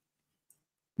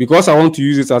 because I want to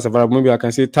use it as a variable, maybe I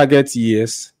can say target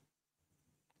years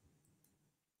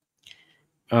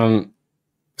and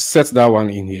set that one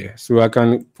in here. So I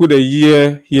can put a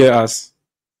year here as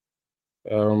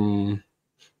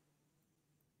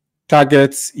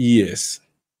target years.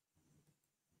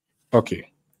 Okay.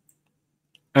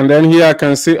 And then here I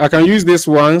can say, I can use this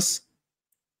ones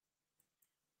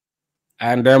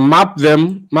and then map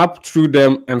through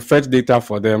them and fetch data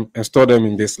for them and store them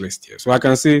in this list here. So I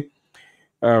can say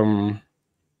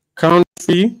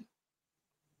country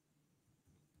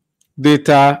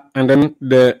data, and then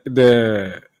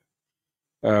the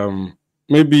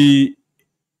maybe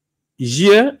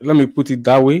year, let me put it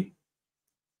that way,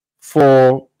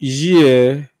 for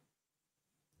year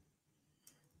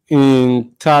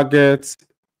in target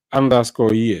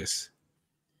underscore years.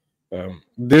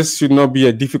 This should not be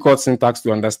a difficult syntax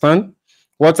to understand.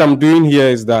 What I'm doing here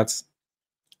is that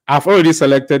I've already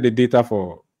selected the data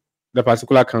for the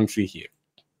particular country here.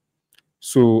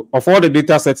 So of all the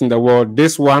data sets in the world,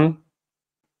 this one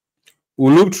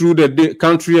will look through the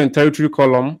country and territory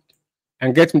column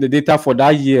and get me the data for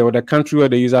that year or the country where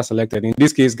the user selected, in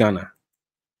this case, Ghana.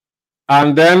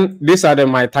 And then these are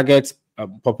my target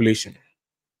population.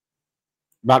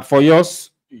 But for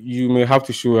yours, you may have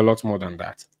to show a lot more than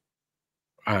that.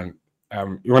 And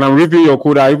when I'm reviewing your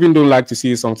code, I even don't like to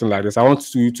see something like this. I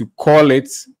want you to call it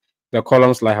the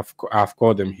columns like I've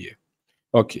called them here.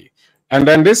 Okay. And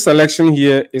then this selection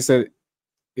here is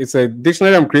a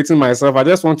dictionary I'm creating myself. I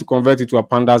just want to convert it to a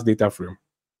pandas data frame.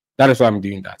 That is why I'm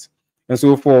doing that. And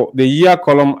so for the year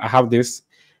column, I have this.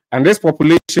 And this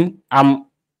population,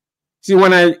 see,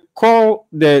 when I call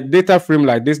the data frame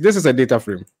like this, this is a data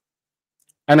frame.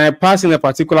 And I pass in a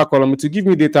particular column to give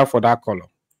me data for that column.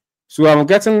 So I'm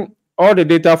getting all the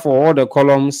data for all the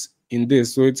columns in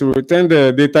this. So it will return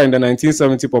the data in the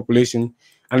 1970 population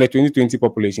and the 2020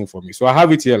 population for me. So I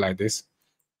have it here like this.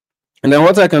 And then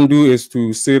what I can do is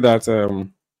to say that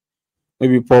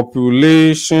maybe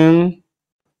population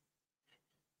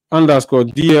underscore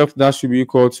df, that should be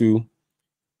equal to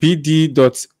pd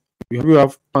dot, we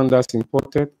have pandas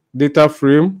imported, data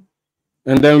frame,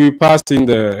 and then we pass in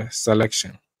the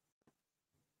selection.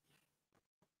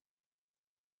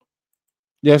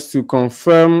 Just to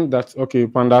confirm that, okay,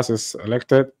 pandas is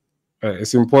selected,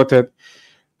 it's imported.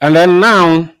 And then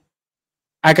now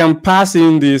I can pass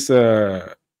in this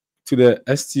to the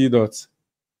st.bar.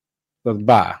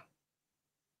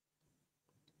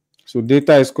 So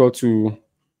data is equal to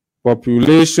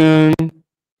population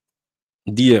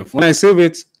df. When I save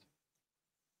it,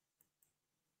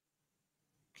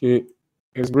 okay,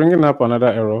 it's bringing up another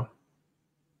error.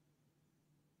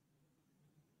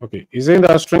 Okay, is saying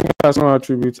that string has no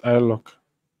attribute iLock.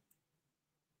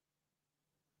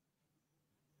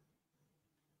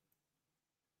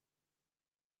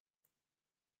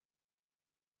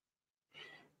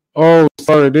 Oh,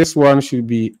 sorry, this one should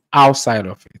be outside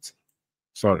of it.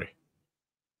 Sorry.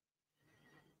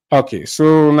 Okay,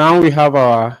 so now we have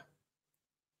our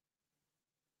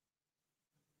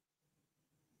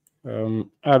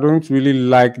I don't really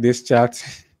like this chart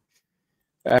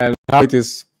and how it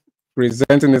is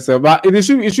presenting itself, but it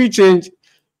should change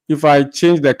if I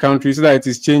change the country so that it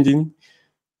is changing,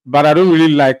 but I don't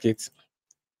really like it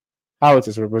how it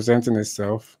is representing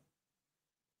itself.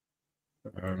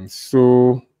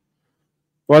 So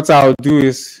what I'll do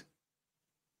is,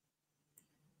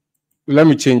 let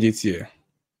me change it here.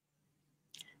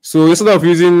 So instead of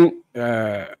using,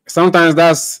 sometimes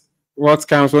that's what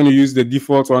counts when you use the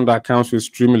default one that counts with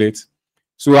Streamlit.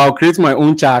 So I'll create my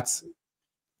own chart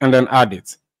and then add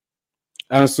it.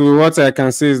 And so what I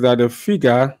can say is that the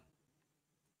figure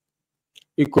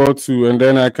equal to, and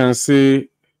then I can say,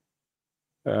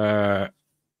 I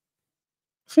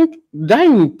think,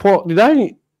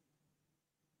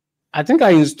 I think I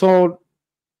installed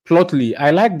Plotly.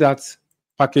 I like that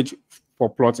package for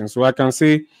plotting. So I can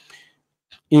say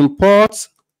import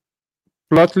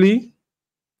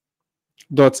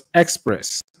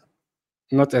plotly.express,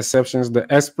 not exceptions, the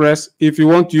express. If you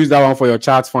want to use that one for your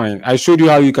chart, fine. I showed you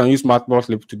how you can use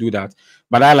Matplotlib to do that,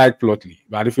 but I like Plotly.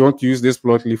 But if you want to use this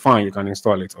Plotly, fine, you can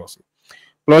install it also.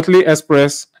 Plotly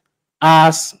express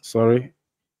as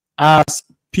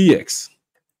px.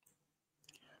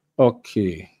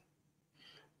 Okay.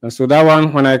 And so that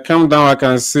one, when I come down, I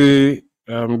can say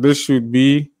this should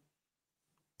be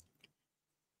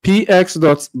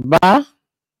px.bar,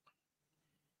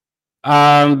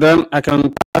 and then I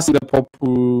can pass in the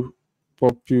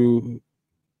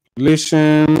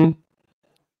population,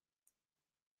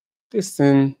 this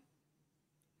thing,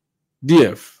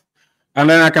 df, and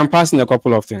then I can pass in a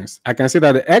couple of things. I can say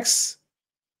that the x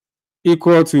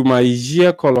equal to my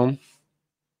year column.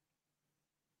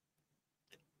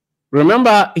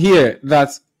 Remember here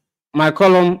that my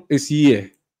column is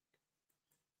year.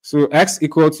 So x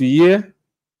equal to year.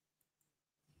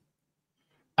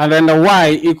 And then the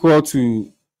y equal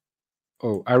to,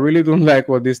 oh, I really don't like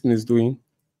what this thing is doing.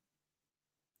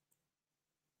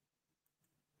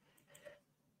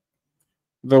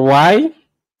 The y,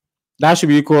 that should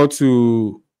be equal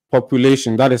to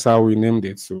population. That is how we named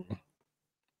it. So,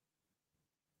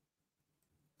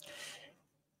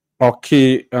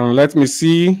 okay, let me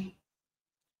see.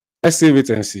 Let's save it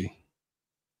and see.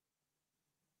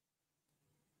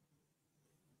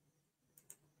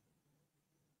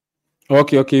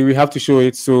 Okay, we have to show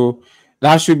it. So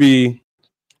that should be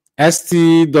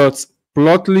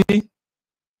st.plotly,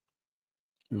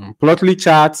 plotly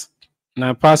chart, and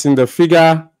I pass in the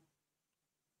figure.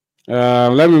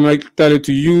 Let me tell it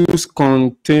to use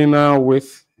container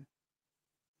with.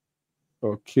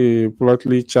 Okay,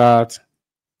 plotly chart,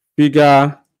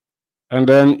 figure, and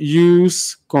then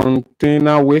use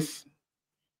container with,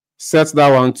 set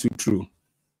that one to true.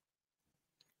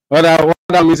 What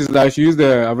that means is that I should use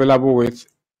the available width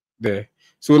there.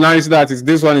 So now you see that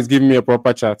this one is giving me a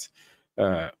proper chart.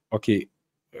 Okay,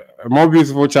 a more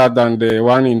beautiful chart than the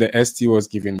one in the ST was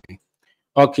giving me.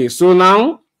 Okay, so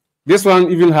now this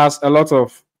one even has a lot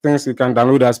of things you can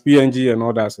download as PNG and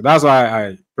all that. So that's why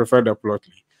I prefer the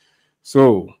Plotly.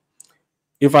 So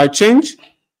if I change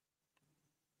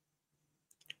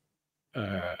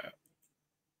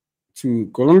to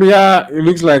Colombia, it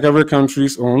looks like every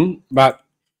country's own, but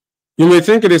you may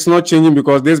think it is not changing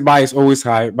because this bar is always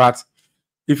high. But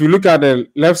if you look at the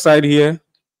left side here,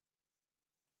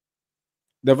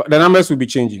 the numbers will be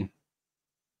changing.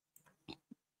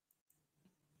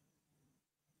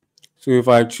 So if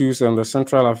I choose the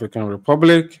Central African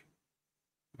Republic,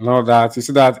 and all that. You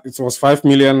see that it was 5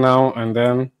 million now, and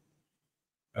then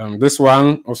this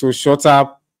one also shot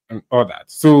up and all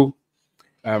that. So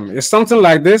it's something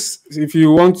like this. If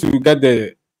you want to get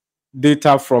the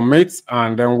data from it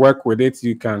and then work with it,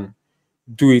 you can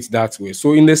do it that way.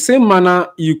 So in the same manner,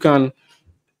 you can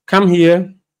come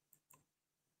here.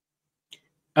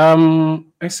 And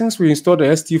since we installed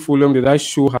the ST Folium, did I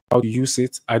show how to use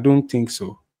it? I don't think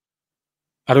so.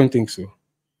 I don't think so.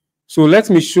 So let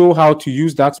me show how to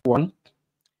use that one,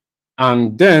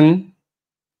 and then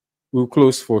we'll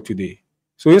close for today.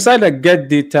 So inside the get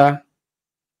data,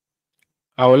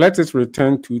 I will let it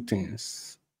return two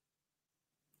things.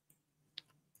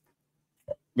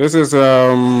 This is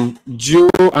geo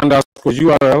underscore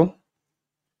URL,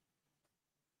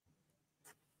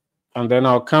 and then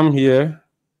I'll come here.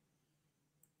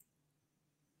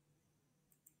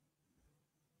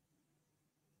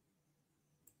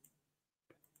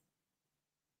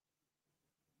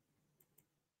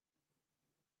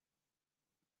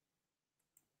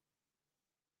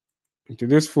 Into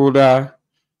this folder,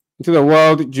 into the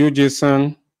world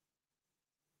GeoJSON,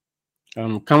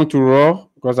 come to raw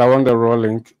because I want the raw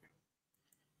link.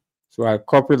 So I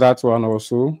copy that one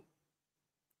also,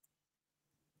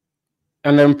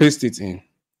 and then paste it in.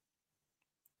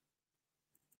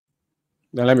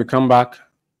 Then let me come back.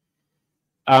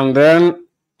 And then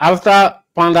after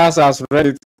Pandas has read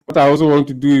it, what I also want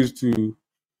to do is to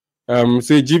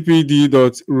say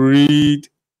gpd.read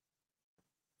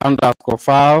underscore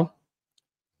file,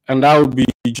 and that would be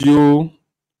geo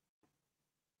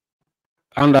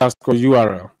underscore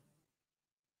URL.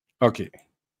 Okay.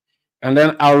 And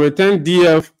then I'll return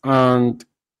df, and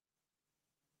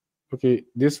okay,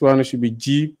 this one should be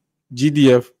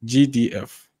GDF.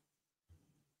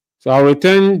 So I'll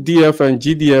return df and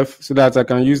GDF so that I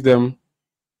can use them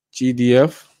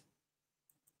GDF.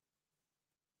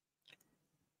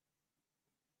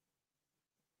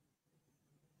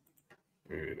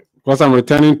 Because I'm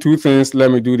returning two things,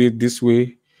 let me do it this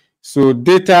way. So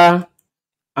data,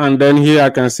 and then here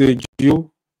I can say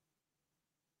geo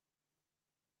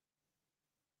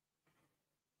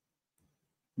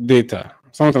data,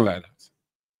 something like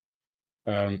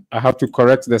that. I have to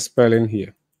correct the spelling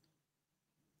here.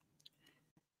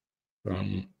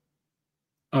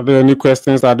 Are there any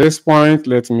questions at this point?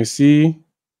 Let me see.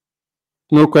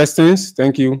 No questions.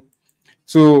 Thank you.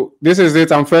 So this is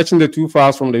it. I'm fetching the two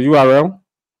files from the URL.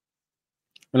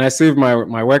 When I save my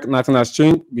work, nothing has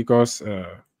changed because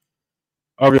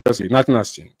obviously nothing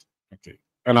has changed. Okay.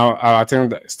 And I think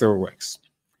that it still works.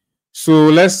 So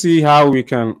let's see how we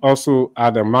can also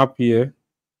add a map here.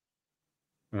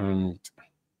 And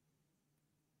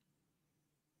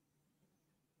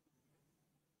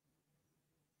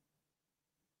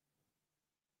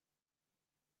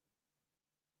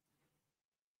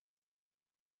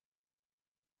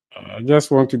I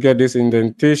just want to get this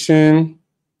indentation.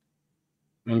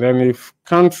 And then if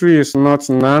country is not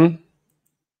none,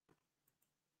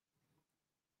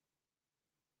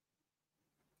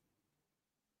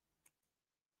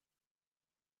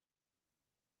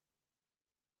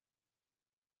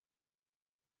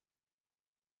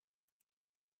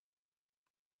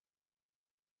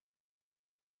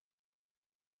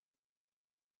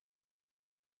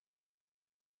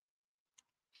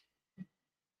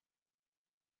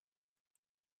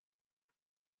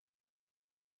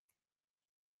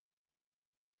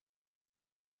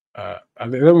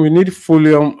 and then we need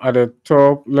Folium at the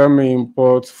top. Let me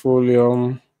import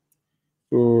Folium.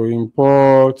 So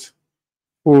import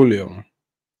Folium.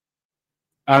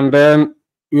 And then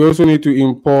we also need to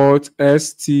import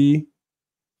ST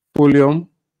Folium.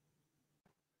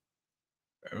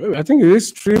 I think it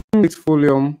is Streamlit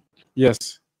Folium.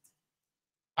 Yes.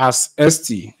 As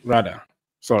ST, rather.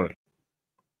 Sorry.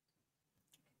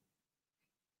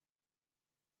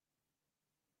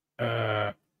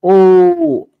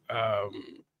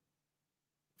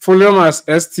 Folium as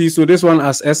ST, so this one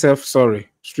as SF, sorry.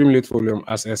 Streamlit Folium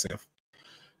as SF.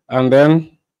 And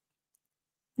then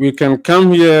we can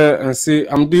come here and say,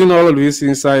 I'm doing all of this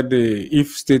inside the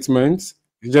if statement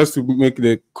just to make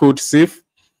the code safe.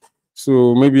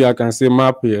 So maybe I can say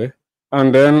map here.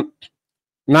 And then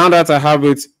now that I have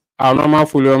it, our normal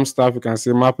Folium stuff, you can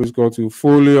say map is equal to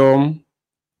Folium.map,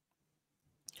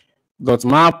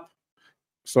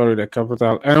 sorry, the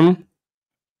capital M.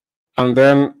 And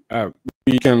then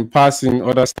we can pass in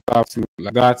other stuff to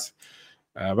like that.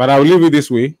 But I'll leave it this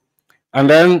way. And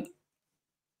then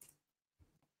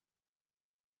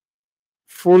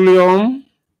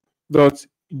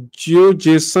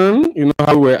Folium.GeoJSON, you know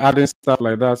how we're adding stuff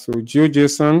like that. So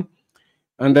GeoJSON.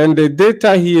 And then the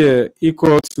data here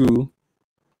equal to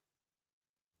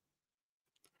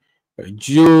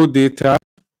geodata,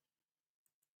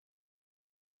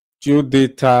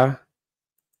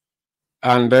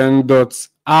 and then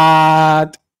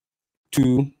 .add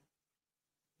to,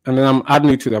 and then I'm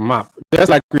adding it to the map, just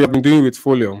like we have been doing with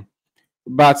Folium.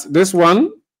 But this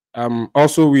one,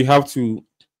 also we have to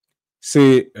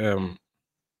say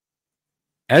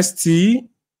st.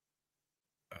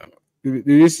 Did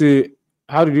you say,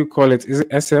 how did you call it? Is it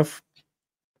SF?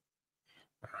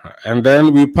 And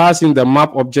then we pass in the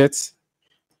map object,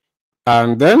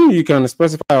 and then you can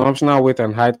specify an optional width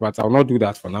and height, but I'll not do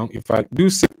that for now. If I do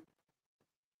say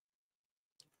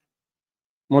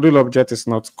module object is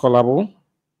not callable.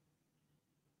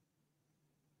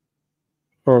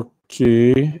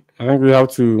 Okay, I think we have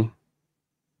to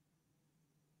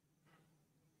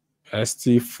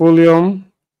st folium.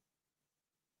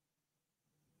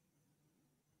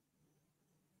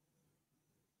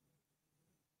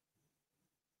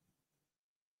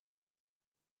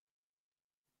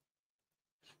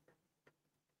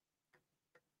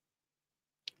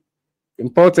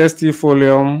 Import st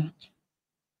folium.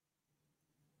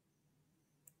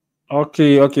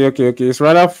 Okay. It's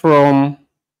rather from,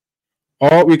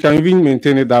 or we can even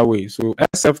maintain it that way. So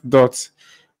sf dot,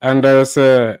 and there's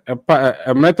a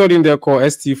method in there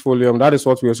called st folium. That is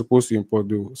what we are supposed to import.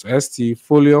 Do so st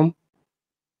folium.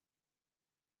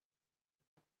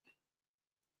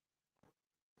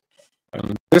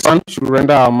 And this one should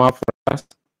render our map for us.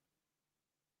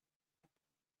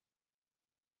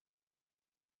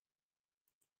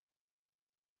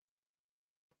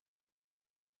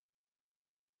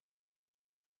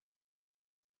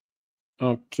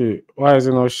 Okay, why is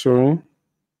it not showing?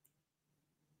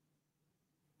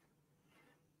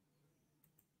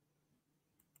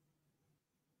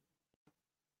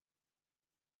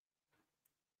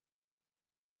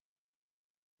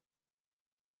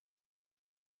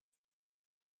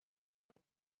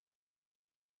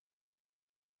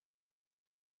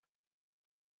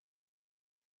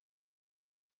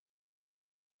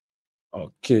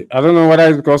 Okay, I don't know whether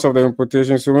it's because of the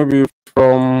importation. So maybe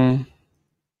from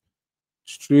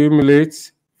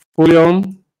Streamlit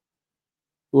Folium,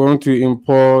 we want to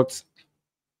import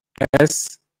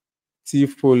st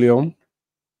folium,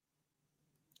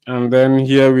 and then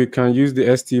here we can use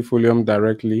the st folium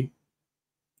directly.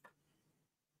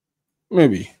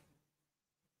 Maybe.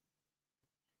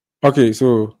 Okay,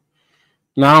 so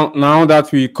now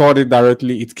that we called it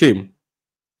directly, it came.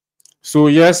 So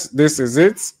yes, this is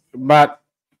it. But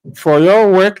for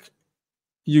your work,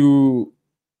 you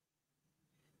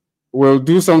will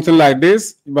do something like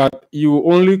this, but you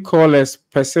only call a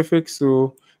specific.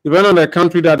 So depending on the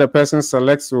country that the person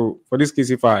selects. So for this case,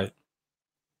 if I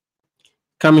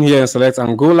come in here and select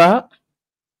Angola,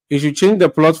 it should change the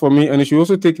plot for me, and it should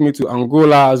also take me to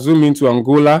Angola, zoom into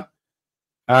Angola,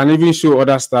 and even show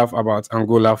other stuff about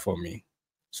Angola for me.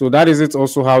 So that is it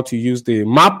also how to use the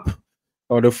map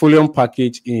or the Folium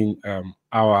package in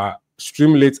our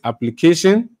Streamlit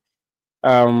application.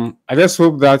 I just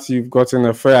hope that you've gotten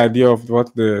a fair idea of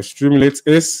what the Streamlit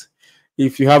is.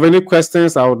 If you have any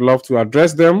questions, I would love to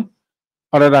address them.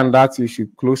 Other than that, we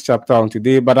should close chapter on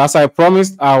today. But as I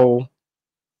promised, I'll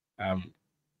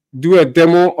do a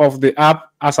demo of the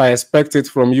app as I expected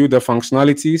from you, the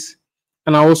functionalities.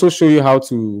 And I'll also show you how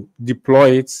to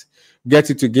deploy it, get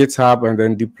it to GitHub, and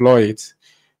then deploy it.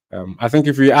 I think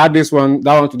if we add that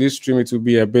one to this stream, it will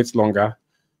be a bit longer.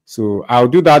 So I'll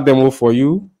do that demo for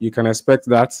you. You can expect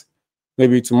that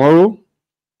maybe tomorrow.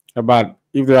 But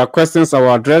if there are questions, I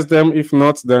will address them. If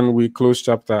not, then we close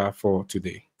chapter for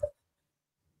today.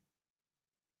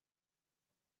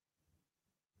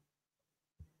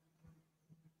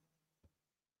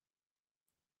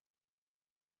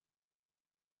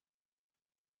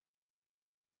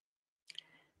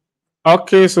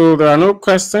 Okay, so there are no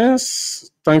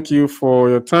questions. Thank you for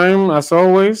your time, as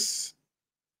always.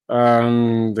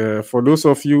 And for those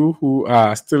of you who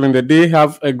are still in the day,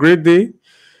 have a great day.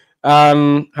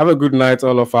 And have a good night,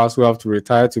 all of us who have to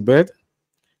retire to bed.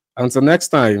 Until next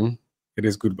time, it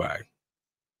is goodbye.